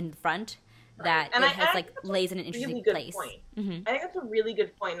in front. That and it has, like, lays in an interesting place. Mm-hmm. I think that's a really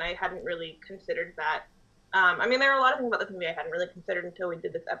good point, and I hadn't really considered that. I mean, there are a lot of things about this movie I hadn't really considered until we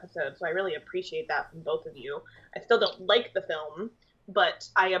did this episode, so I really appreciate that from both of you. I still don't like the film, but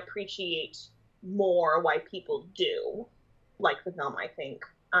I appreciate more why people do like the film, I think.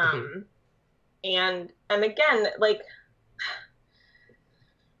 And again, like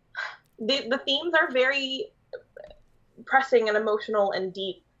the themes are very pressing and emotional and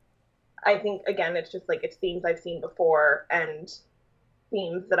deep. I think again, it's just like it's themes I've seen before and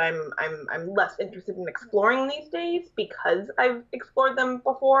themes that I'm less interested in exploring these days because I've explored them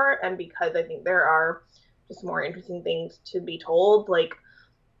before and because I think there are just more interesting things to be told. Like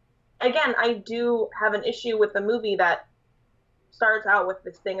again, I do have an issue with the movie that starts out with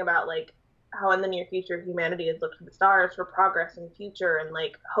this thing about like how in the near future humanity has looked to the stars for progress and future and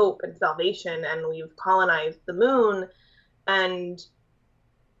like hope and salvation, and we've colonized the moon, and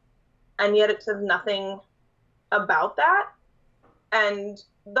yet it says nothing about that. And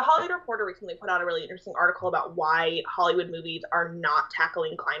the Hollywood Reporter recently put out a really interesting article about why Hollywood movies are not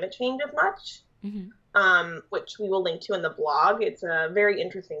tackling climate change as much, which we will link to in the blog. It's a very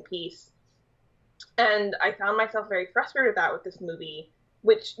interesting piece. And I found myself very frustrated with that with this movie,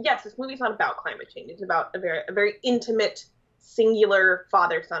 which, yes, this movie's not about climate change. It's about a very intimate, singular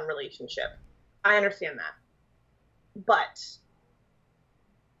father-son relationship. I understand that. But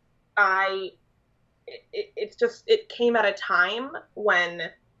it came at a time when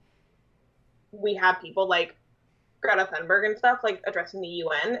we have people like Greta Thunberg and stuff like addressing the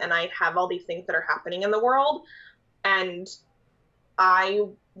UN, and I have all these things that are happening in the world, and I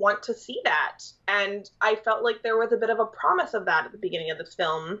want to see that. And I felt like there was a bit of a promise of that at the beginning of this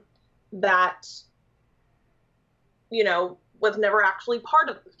film that, you know, was never actually part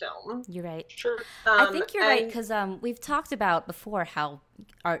of the film. You're right. Sure. I think you're right, because we've talked about before how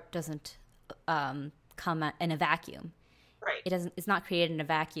art doesn't come in a vacuum. Right. It's not created in a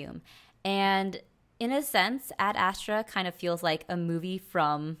vacuum. And in a sense, Ad Astra kind of feels like a movie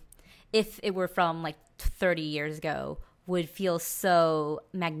from, if it were from like 30 years ago, would feel so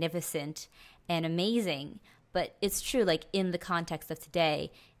magnificent and amazing. But it's true, like in the context of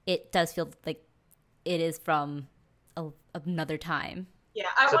today, it does feel like it is from another time. Yeah,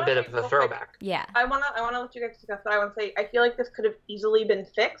 it's a bit of a throwback. Yeah. I wanna let you guys discuss, but I want to say I feel like this could have easily been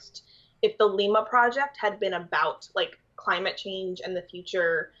fixed if the Lima project had been about like climate change and the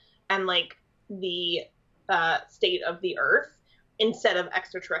future and like the state of the Earth instead of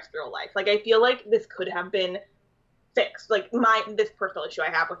extraterrestrial life. Like I feel like this could have been fixed. Like this personal issue I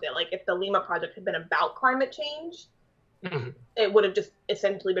have with it. Like if the Lima project had been about climate change, it would have just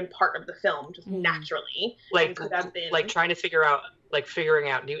essentially been part of the film, just naturally. Like could have been like figuring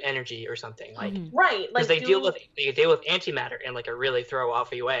out new energy or something. Like right, like they deal with antimatter in like a really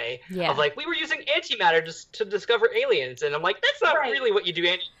throw-offy way. Yeah. Of like we were using antimatter just to discover aliens, and I'm like that's not really what you do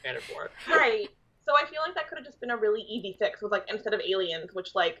antimatter for. Right. So I feel like that could have just been a really easy fix with like instead of aliens,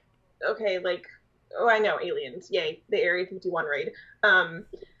 which like okay, like oh I know aliens, yay, the Area 51 raid.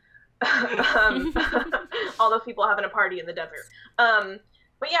 All those people having a party in the desert.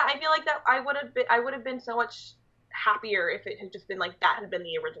 But yeah, I feel like that I would have been so much happier if it had just been like that had been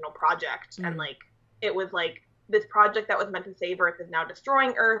the original project, and like it was like this project that was meant to save Earth is now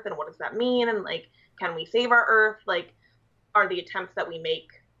destroying Earth, and what does that mean? And like, can we save our Earth? Like, are the attempts that we make,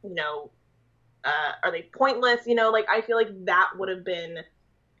 you know, are they pointless? You know, like I feel like that would have been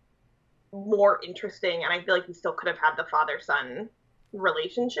more interesting, and I feel like we still could have had the father-son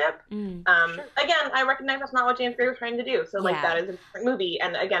relationship. Sure. Again, I recognize that's not what James Gray was trying to do, so like that is a different movie,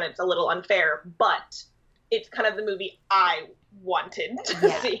 and again, it's a little unfair, but it's kind of the movie I wanted to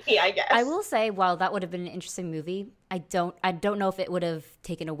see, I guess. I will say, while that would have been an interesting movie, I don't know if it would have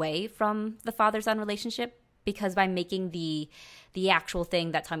taken away from the father-son relationship, because by making the actual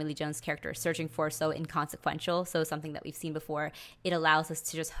thing that Tommy Lee Jones' character is searching for so inconsequential, so something that we've seen before, it allows us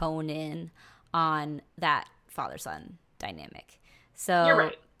to just hone in on that father-son dynamic. So you're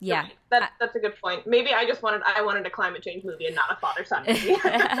right. Yeah, that's a good point. Maybe I wanted a climate change movie and not a father-son movie.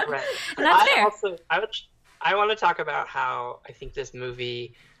 Right. And that's fair. I want to talk about how I think this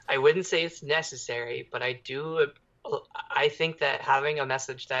movie, I wouldn't say it's necessary, but I think that having a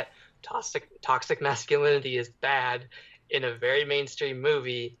message that toxic masculinity is bad in a very mainstream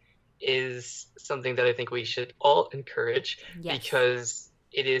movie is something that I think we should all encourage, because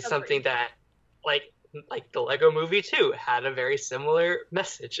it is something that like the Lego Movie 2 had a very similar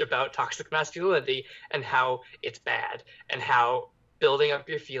message about toxic masculinity and how it's bad, and how building up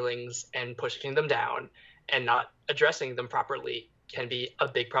your feelings and pushing them down and not addressing them properly can be a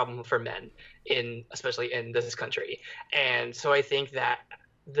big problem for men, especially in this country. And so I think that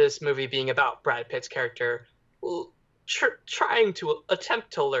this movie being about Brad Pitt's character trying to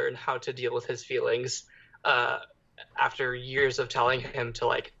attempt to learn how to deal with his feelings after years of telling him to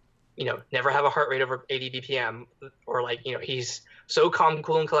like, you know, never have a heart rate over 80 BPM, or like, you know, he's so calm,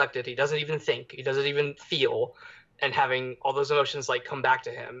 cool, and collected, he doesn't even think, he doesn't even feel, and having all those emotions like come back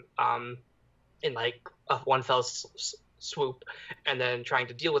to him. in like a one fell swoop, and then trying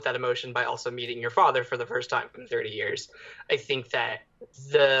to deal with that emotion by also meeting your father for the first time in 30 years. I think that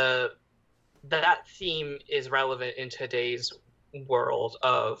that theme is relevant in today's world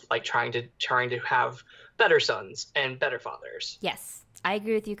of like trying to have better sons and better fathers. Yes, I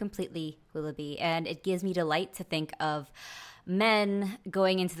agree with you completely, Willoughby, and it gives me delight to think of men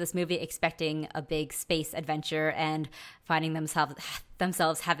going into this movie expecting a big space adventure and finding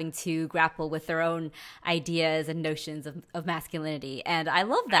themselves having to grapple with their own ideas and notions of masculinity, and I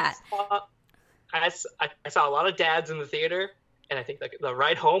love that. I saw a lot of dads in the theater, and I think the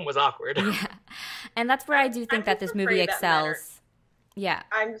ride home was awkward. Yeah, and that's where I do think that this movie excels. Yeah,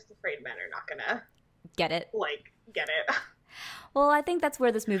 I'm just afraid men are not gonna get it. Get it. Well, I think that's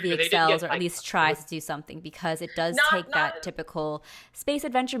where this movie excels, or at least tries to do something, because it does take that typical space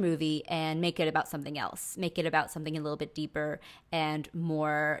adventure movie and make it about something else. Make it about something a little bit deeper and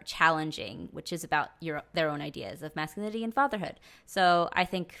more challenging, which is about their own ideas of masculinity and fatherhood. So I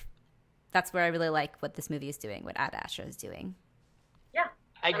think that's where I really like what this movie is doing, what Ad Astra is doing. Yeah,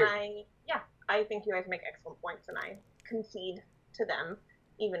 I agree. I think you guys make excellent points, and I concede to them,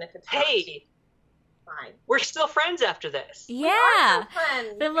 even if it's fine. We're still friends after this. Yeah,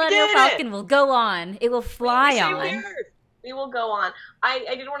 the Millennial Falcon will go on. It will fly on. We will go on.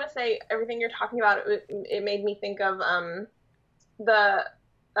 I did want to say everything you're talking about. It made me think of the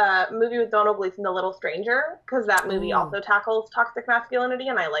movie with Donald Gleason, The Little Stranger, because that movie also tackles toxic masculinity,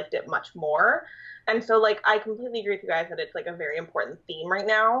 and I liked it much more. And so, like, I completely agree with you guys that it's like a very important theme right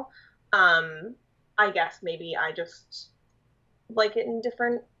now. I guess maybe I just like it in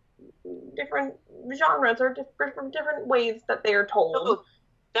different genres or different ways that they are told. Oh,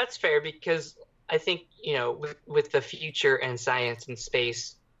 that's fair, because I think, with the future and science and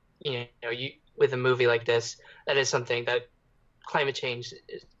space, with a movie like this, that is something that climate change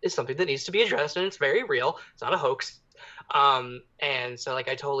is something that needs to be addressed, and it's very real. It's not a hoax. And so, like,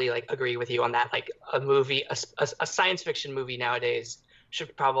 I totally agree with you on that. Like, a science fiction movie nowadays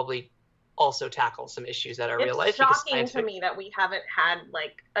should probably also tackle some issues that are real life. It's shocking to me that we haven't had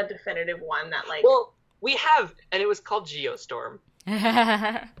like a definitive one that like. Well, we have, and it was called Geostorm.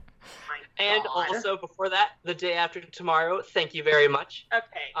 And also before that, The Day After Tomorrow. Thank you very much.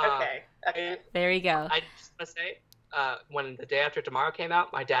 Okay. There you go. I just want to say, when The Day After Tomorrow came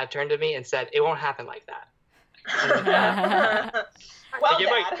out, my dad turned to me and said, "It won't happen like that." Well,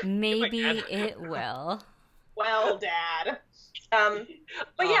 Dad. Maybe it will. Well, Dad.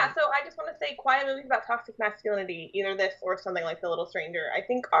 But yeah, so I just want to say quiet movies about toxic masculinity, either this or something like The Little Stranger, I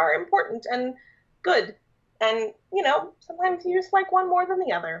think are important and good. And, sometimes you just like one more than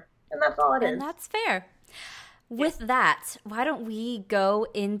the other. And that's all it is. And that's fair. With that, why don't we go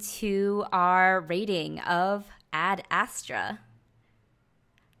into our rating of Ad Astra?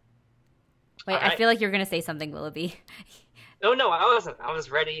 Wait, right. I feel like you're going to say something, Willoughby. Oh, no, I wasn't. I was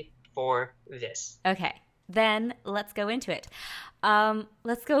ready for this. Okay. Then let's go into it.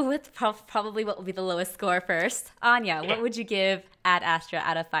 Let's go with probably what will be the lowest score first. Anya, what would you give Ad Astra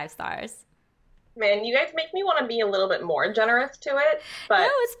out of 5 stars? Man, you guys make me want to be a little bit more generous to it. But no,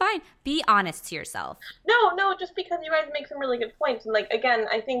 it's fine. Be honest to yourself. No, just because you guys make some really good points. And, like, again,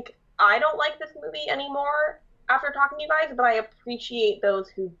 I think I don't like this movie anymore after talking to you guys, but I appreciate those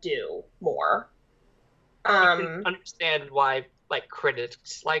who do more. I can understand why, like,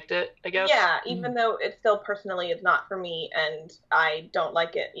 critics liked it, I guess. Yeah, even though it still personally is not for me, and I don't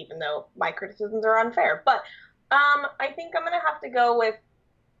like it, even though my criticisms are unfair. But I think I'm going to have to go with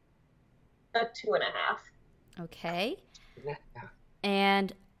a 2.5. Okay. Yeah.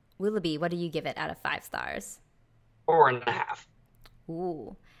 And Willoughby, what do you give it out of 5 stars? 4.5.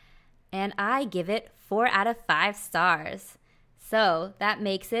 Ooh. And I give it 4 out of 5 stars. So that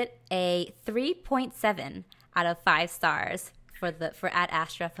makes it a 3.7 out of 5 stars for Ad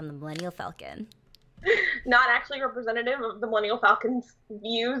Astra from the Millennial Falcon. Not actually representative of the Millennial Falcon's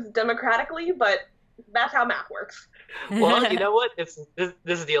views democratically, but that's how math works. Well, you know what? This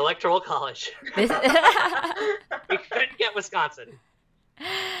is the Electoral College. We couldn't get Wisconsin.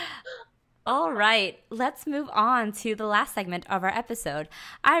 All right, let's move on to the last segment of our episode.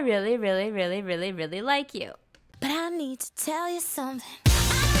 I really, really, really, really, really like you. But I need to tell you something.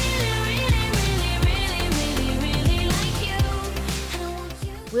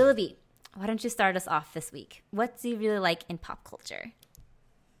 Willoughby, why don't you start us off this week? What do you really like in pop culture?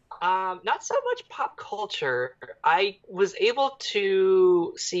 Not so much pop culture. I was able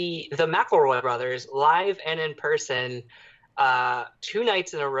to see the McElroy brothers live and in person 2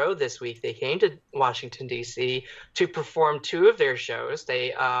 nights in a row this week. They came to Washington, D.C. to perform 2 of their shows.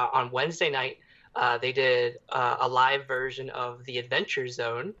 They on Wednesday night, they did a live version of The Adventure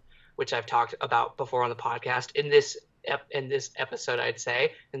Zone, which I've talked about before on the podcast. In this episode, I'd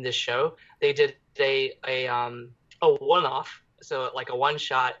say in this show, they did a one-off, so like a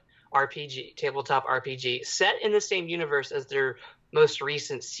one-shot RPG, tabletop RPG set in the same universe as their most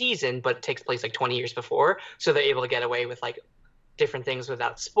recent season, but it takes place like 20 years before, so they're able to get away with like different things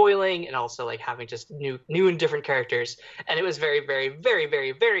without spoiling, and also like having just new and different characters. And it was very, very, very,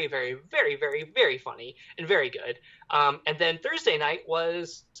 very, very, very, very, very, very funny and very good. And then Thursday night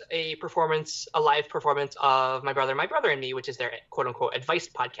was a live performance of My Brother and Me, which is their quote unquote advice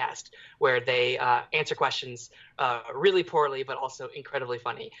podcast, where they answer questions really poorly, but also incredibly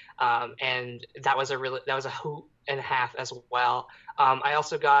funny. And that was a hoot and a half as well. I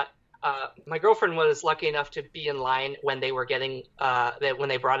also got my girlfriend was lucky enough to be in line when they were getting when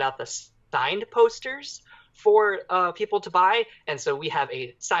they brought out the signed posters for people to buy, and so we have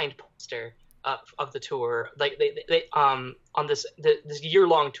a signed poster of the tour. Like they on this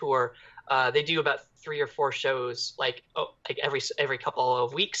year-long tour, they do about 3 or 4 shows like every couple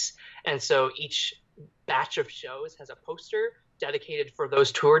of weeks, and so each batch of shows has a poster dedicated for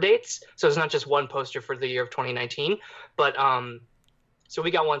those tour dates. So it's not just one poster for the year of 2019, but so we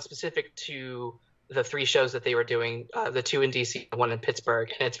got one specific to the 3 shows that they were doing, the 2 in DC, the 1 in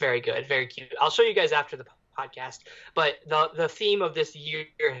Pittsburgh, and it's very good, very cute. I'll show you guys after the podcast, but the theme of this year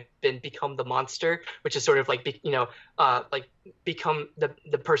has been become the monster, which is sort of like, like become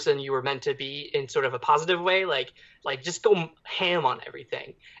the person you were meant to be in sort of a positive way, like just go ham on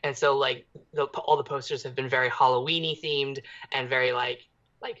everything. And so like all the posters have been very Halloween-y themed and very like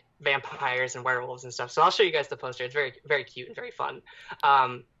vampires and werewolves and stuff. So I'll show you guys the poster. It's very, very cute and very fun.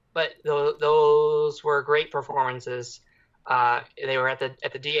 But those were great performances. They were at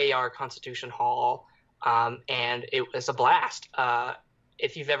the DAR Constitution Hall, and it was a blast.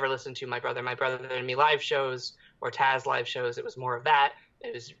 If you've ever listened to My Brother and Me live shows or Taz live shows, it was more of that.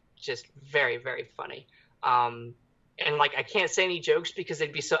 It was just very, very funny. And like I can't say any jokes because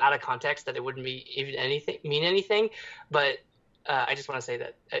they'd be so out of context that it wouldn't mean anything. But I just want to say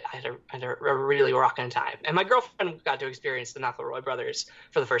that I had a really rocking time. And my girlfriend got to experience the McElroy brothers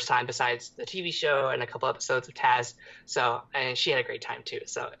for the first time besides the TV show and a couple episodes of Taz. And she had a great time too.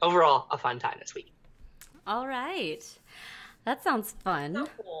 So overall, a fun time this week. All right. That sounds fun. So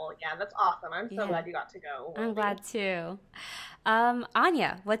cool. Yeah, that's awesome. I'm so glad you got to go. I'm glad too.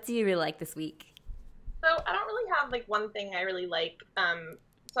 Anya, what do you really like this week? So I don't really have like one thing I really like.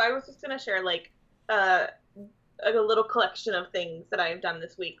 So I was just going to share like a little collection of things that I've done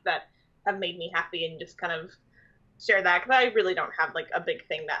this week that have made me happy, and just kind of share that because I really don't have like a big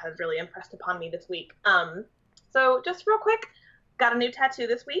thing that has really impressed upon me this week. So just real quick, got a new tattoo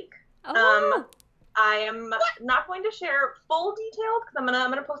this week. Oh. I am not going to share full details because I'm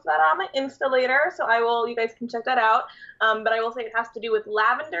gonna post that on my Insta later, so you guys can check that out. But I will say it has to do with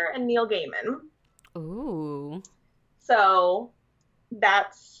lavender and Neil Gaiman. Ooh. So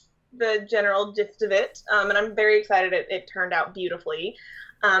that's the general gist of it, and I'm very excited it turned out beautifully.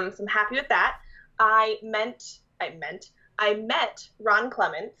 So I'm happy with that. I met Ron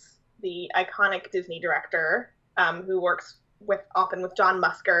Clements, the iconic Disney director, who works often with John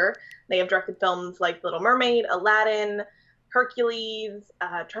Musker. They have directed films like Little Mermaid, Aladdin, Hercules,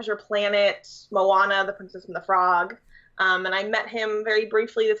 Treasure Planet, Moana, The Princess and the Frog. And I met him very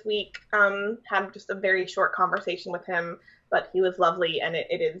briefly this week, had just a very short conversation with him, but he was lovely, and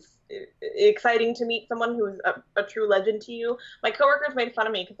it is exciting to meet someone who is a true legend to you. My coworkers made fun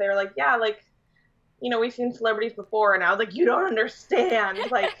of me because they were like, yeah, like, we've seen celebrities before, and I was like, you don't understand.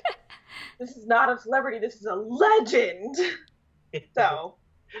 Like, this is not a celebrity, this is a legend. So,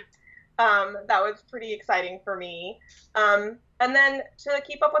 that was pretty exciting for me. And then to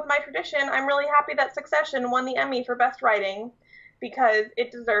keep up with my tradition, I'm really happy that Succession won the Emmy for Best Writing because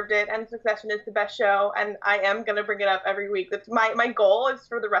it deserved it, and Succession is the best show, and I am going to bring it up every week. That's my goal is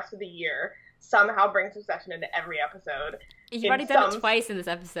for the rest of the year, somehow bring Succession into every episode. You've already done it twice in this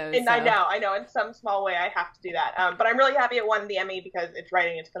episode. So. I know. In some small way, I have to do that. But I'm really happy it won the Emmy because its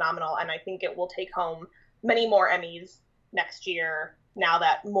writing is phenomenal, and I think it will take home many more Emmys next year now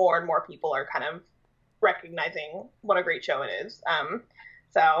that more and more people are kind of recognizing what a great show it is.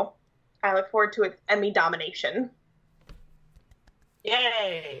 So I look forward to its Emmy domination.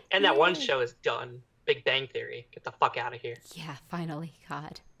 Yay! And that one show is done. Big Bang Theory. Get the fuck out of here. Yeah, finally.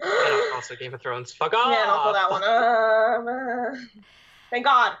 God. And also Game of Thrones. Fuck off! Yeah, I'll pull that one. Thank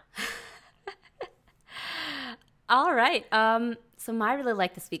God. All right. So my really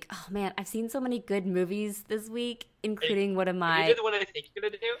like this week. Oh man, I've seen so many good movies this week, including one of my. You do the one I think you're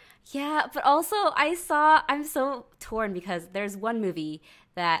gonna do. Yeah, but also I'm so torn because there's one movie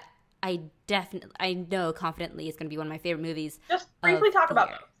that I know confidently is going to be one of my favorite movies. Just briefly talk about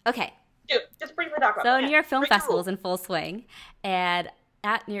those. Okay. Dude, just briefly talk about So that. New York Film Festival is in full swing, and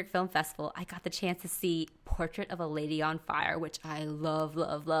at New York Film Festival, I got the chance to see Portrait of a Lady on Fire, which I love,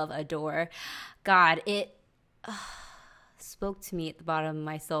 love, love, adore. God, it spoke to me at the bottom of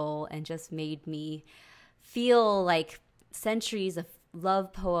my soul and just made me feel like centuries of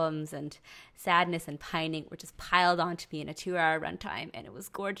love poems and sadness and pining were just piled onto me in a 2-hour runtime, and it was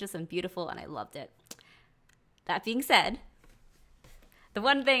gorgeous and beautiful, and I loved it. That being said, the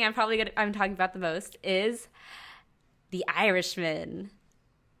one thing I'm talking about the most is The Irishman.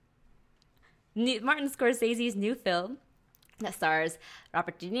 Martin Scorsese's new film that stars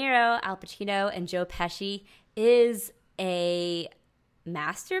Robert De Niro, Al Pacino, and Joe Pesci is a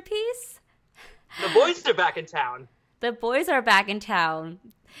masterpiece. The boys are back in town. The boys are back in town.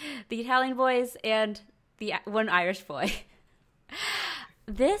 The Italian boys and the one Irish boy.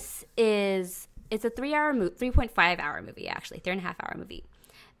 It's a 3.5-hour movie, actually, 3.5-hour movie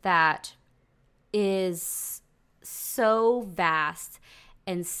that is so vast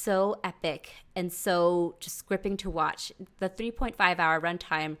and so epic and so just gripping to watch. The 3.5-hour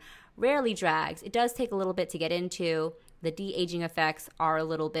runtime rarely drags. It does take a little bit to get into. The de-aging effects are a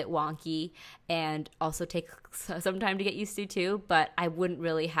little bit wonky and also take some time to get used to too, but I wouldn't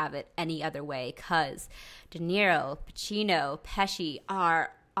really have it any other way because De Niro, Pacino, Pesci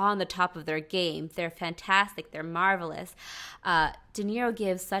are on the top of their game. They're fantastic. They're marvelous. De Niro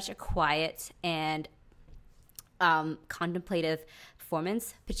gives such a quiet and contemplative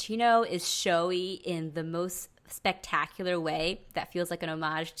performance. Pacino is showy in the most spectacular way that feels like an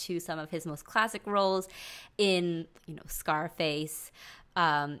homage to some of his most classic roles in, Scarface.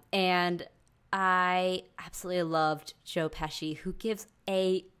 And I absolutely loved Joe Pesci, who gives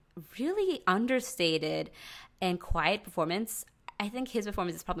a really understated and quiet performance. I think his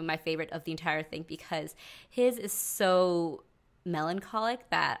performance is probably my favorite of the entire thing because his is so melancholic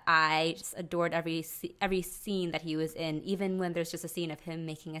that I just adored every scene that he was in. Even when there's just a scene of him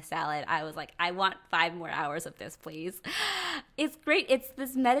making a salad, I was like, I want 5 more hours of this, please. It's great. It's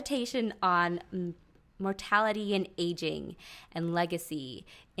this meditation on mortality and aging and legacy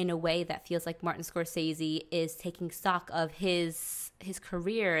in a way that feels like Martin Scorsese is taking stock of his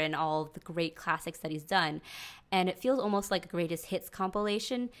career and all the great classics that he's done. And it feels almost like a greatest hits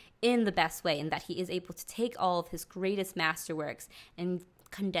compilation in the best way, in that he is able to take all of his greatest masterworks and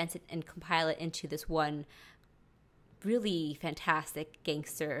condense it and compile it into this one really fantastic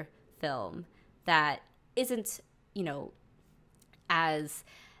gangster film that isn't, as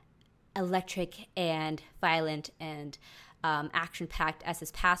electric and violent and action-packed as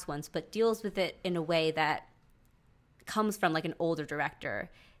his past ones, but deals with it in a way that comes from like an older director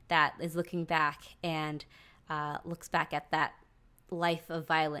that is looking back and looks back at that life of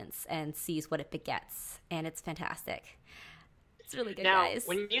violence and sees what it begets, and it's fantastic. It's really good, now, guys.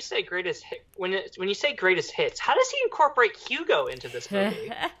 When you say greatest hits, how does he incorporate Hugo into this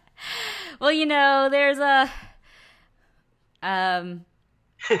movie? Well, there's a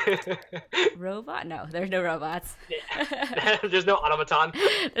robot? No, there's no robots. There's no automaton.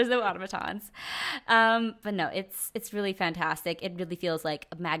 There's no automatons. But no, it's really fantastic. It really feels like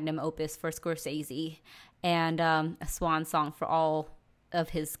a magnum opus for Scorsese and a swan song for all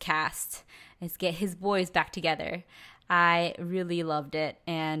of his cast. Is get his boys back together. I really loved it,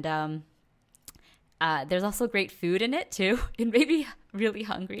 and there's also great food in it too. It made me really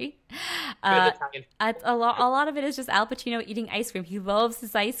hungry. A lot of it is just Al Pacino eating ice cream. He loves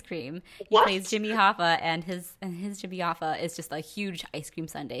his ice cream. He plays Jimmy Hoffa, and his Jimmy Hoffa is just a huge ice cream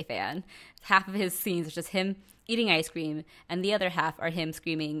sundae fan. Half of his scenes are just him eating ice cream, and the other half are him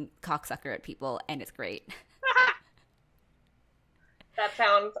screaming cocksucker at people, and it's great. That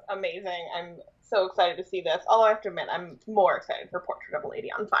sounds amazing. I'm so excited to see this. Although I have to admit, I'm more excited for Portrait of a Lady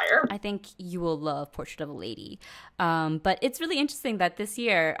on Fire. I think you will love Portrait of a Lady. But it's really interesting that this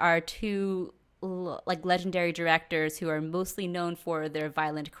year are two legendary directors who are mostly known for their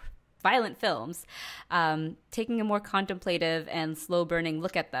violent films, taking a more contemplative and slow-burning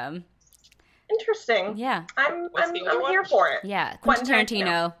look at them. Interesting. Yeah. I'm here for it. Yeah. Quentin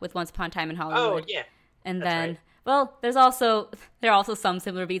Tarantino with Once Upon a Time in Hollywood. Oh, yeah. And That's then... right. Well, there are also some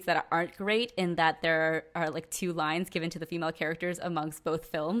similar beats that aren't great in that there are like 2 lines given to the female characters amongst both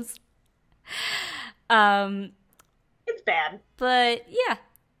films. It's bad. But yeah,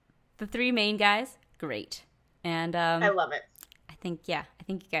 the 3 main guys, great. And I love it. I think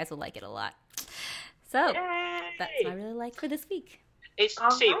you guys will like it a lot. So Yay! That's my really like for this week. HC,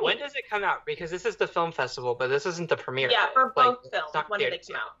 Alright. when does it come out? Because this is the film festival, but this isn't the premiere. Yeah, for both it's films. not When did clear they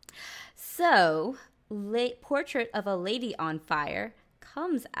come yet. out? So, Portrait of a Lady on Fire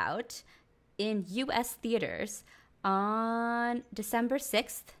comes out in U.S. theaters on December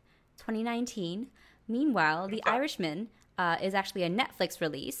 6th, 2019. Meanwhile, The Irishman is actually a Netflix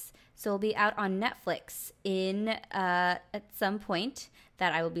release, so it'll be out on Netflix at some point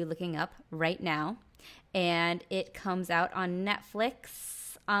that I will be looking up right now. And it comes out on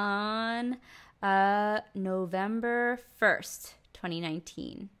Netflix on November 1st,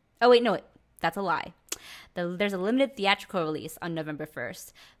 2019. Oh, wait, no, that's a lie. There's a limited theatrical release on November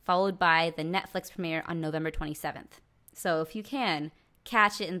 1st, followed by the Netflix premiere on November 27th. So if you can,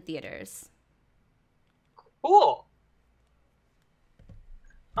 catch it in theaters. Cool.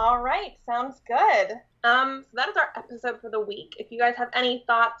 All right, sounds good. So that is our episode for the week. If you guys have any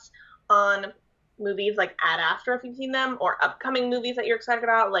thoughts on movies like Ad Astra, if you've seen them, or upcoming movies that you're excited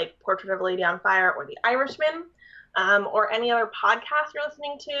about, like Portrait of a Lady on Fire or The Irishman, or any other podcast you're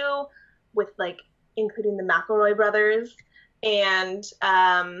listening to, with like including the McElroy brothers, and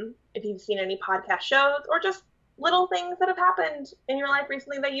if you've seen any podcast shows or just little things that have happened in your life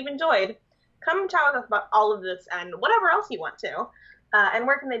recently that you've enjoyed, come chat with us about all of this and whatever else you want to. And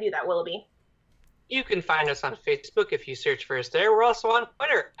where can they do that, Willoughby? You can find us on Facebook if you search for us there. We're also on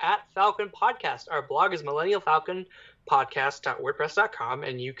Twitter @Falcon Podcast. Our blog is millennialfalconpodcast.wordpress.com,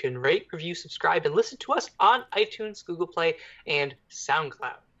 and you can rate, review, subscribe, and listen to us on iTunes, Google Play, and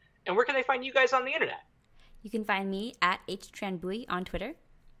SoundCloud. And where can they find you guys on the internet? You can find me @HTranbui on Twitter.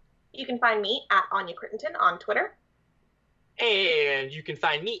 You can find me @Anya Crittenton on Twitter. And you can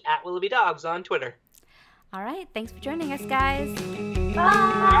find me @WilloughbyDobbs on Twitter. All right, thanks for joining us, guys.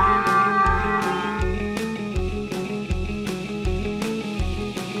 Bye!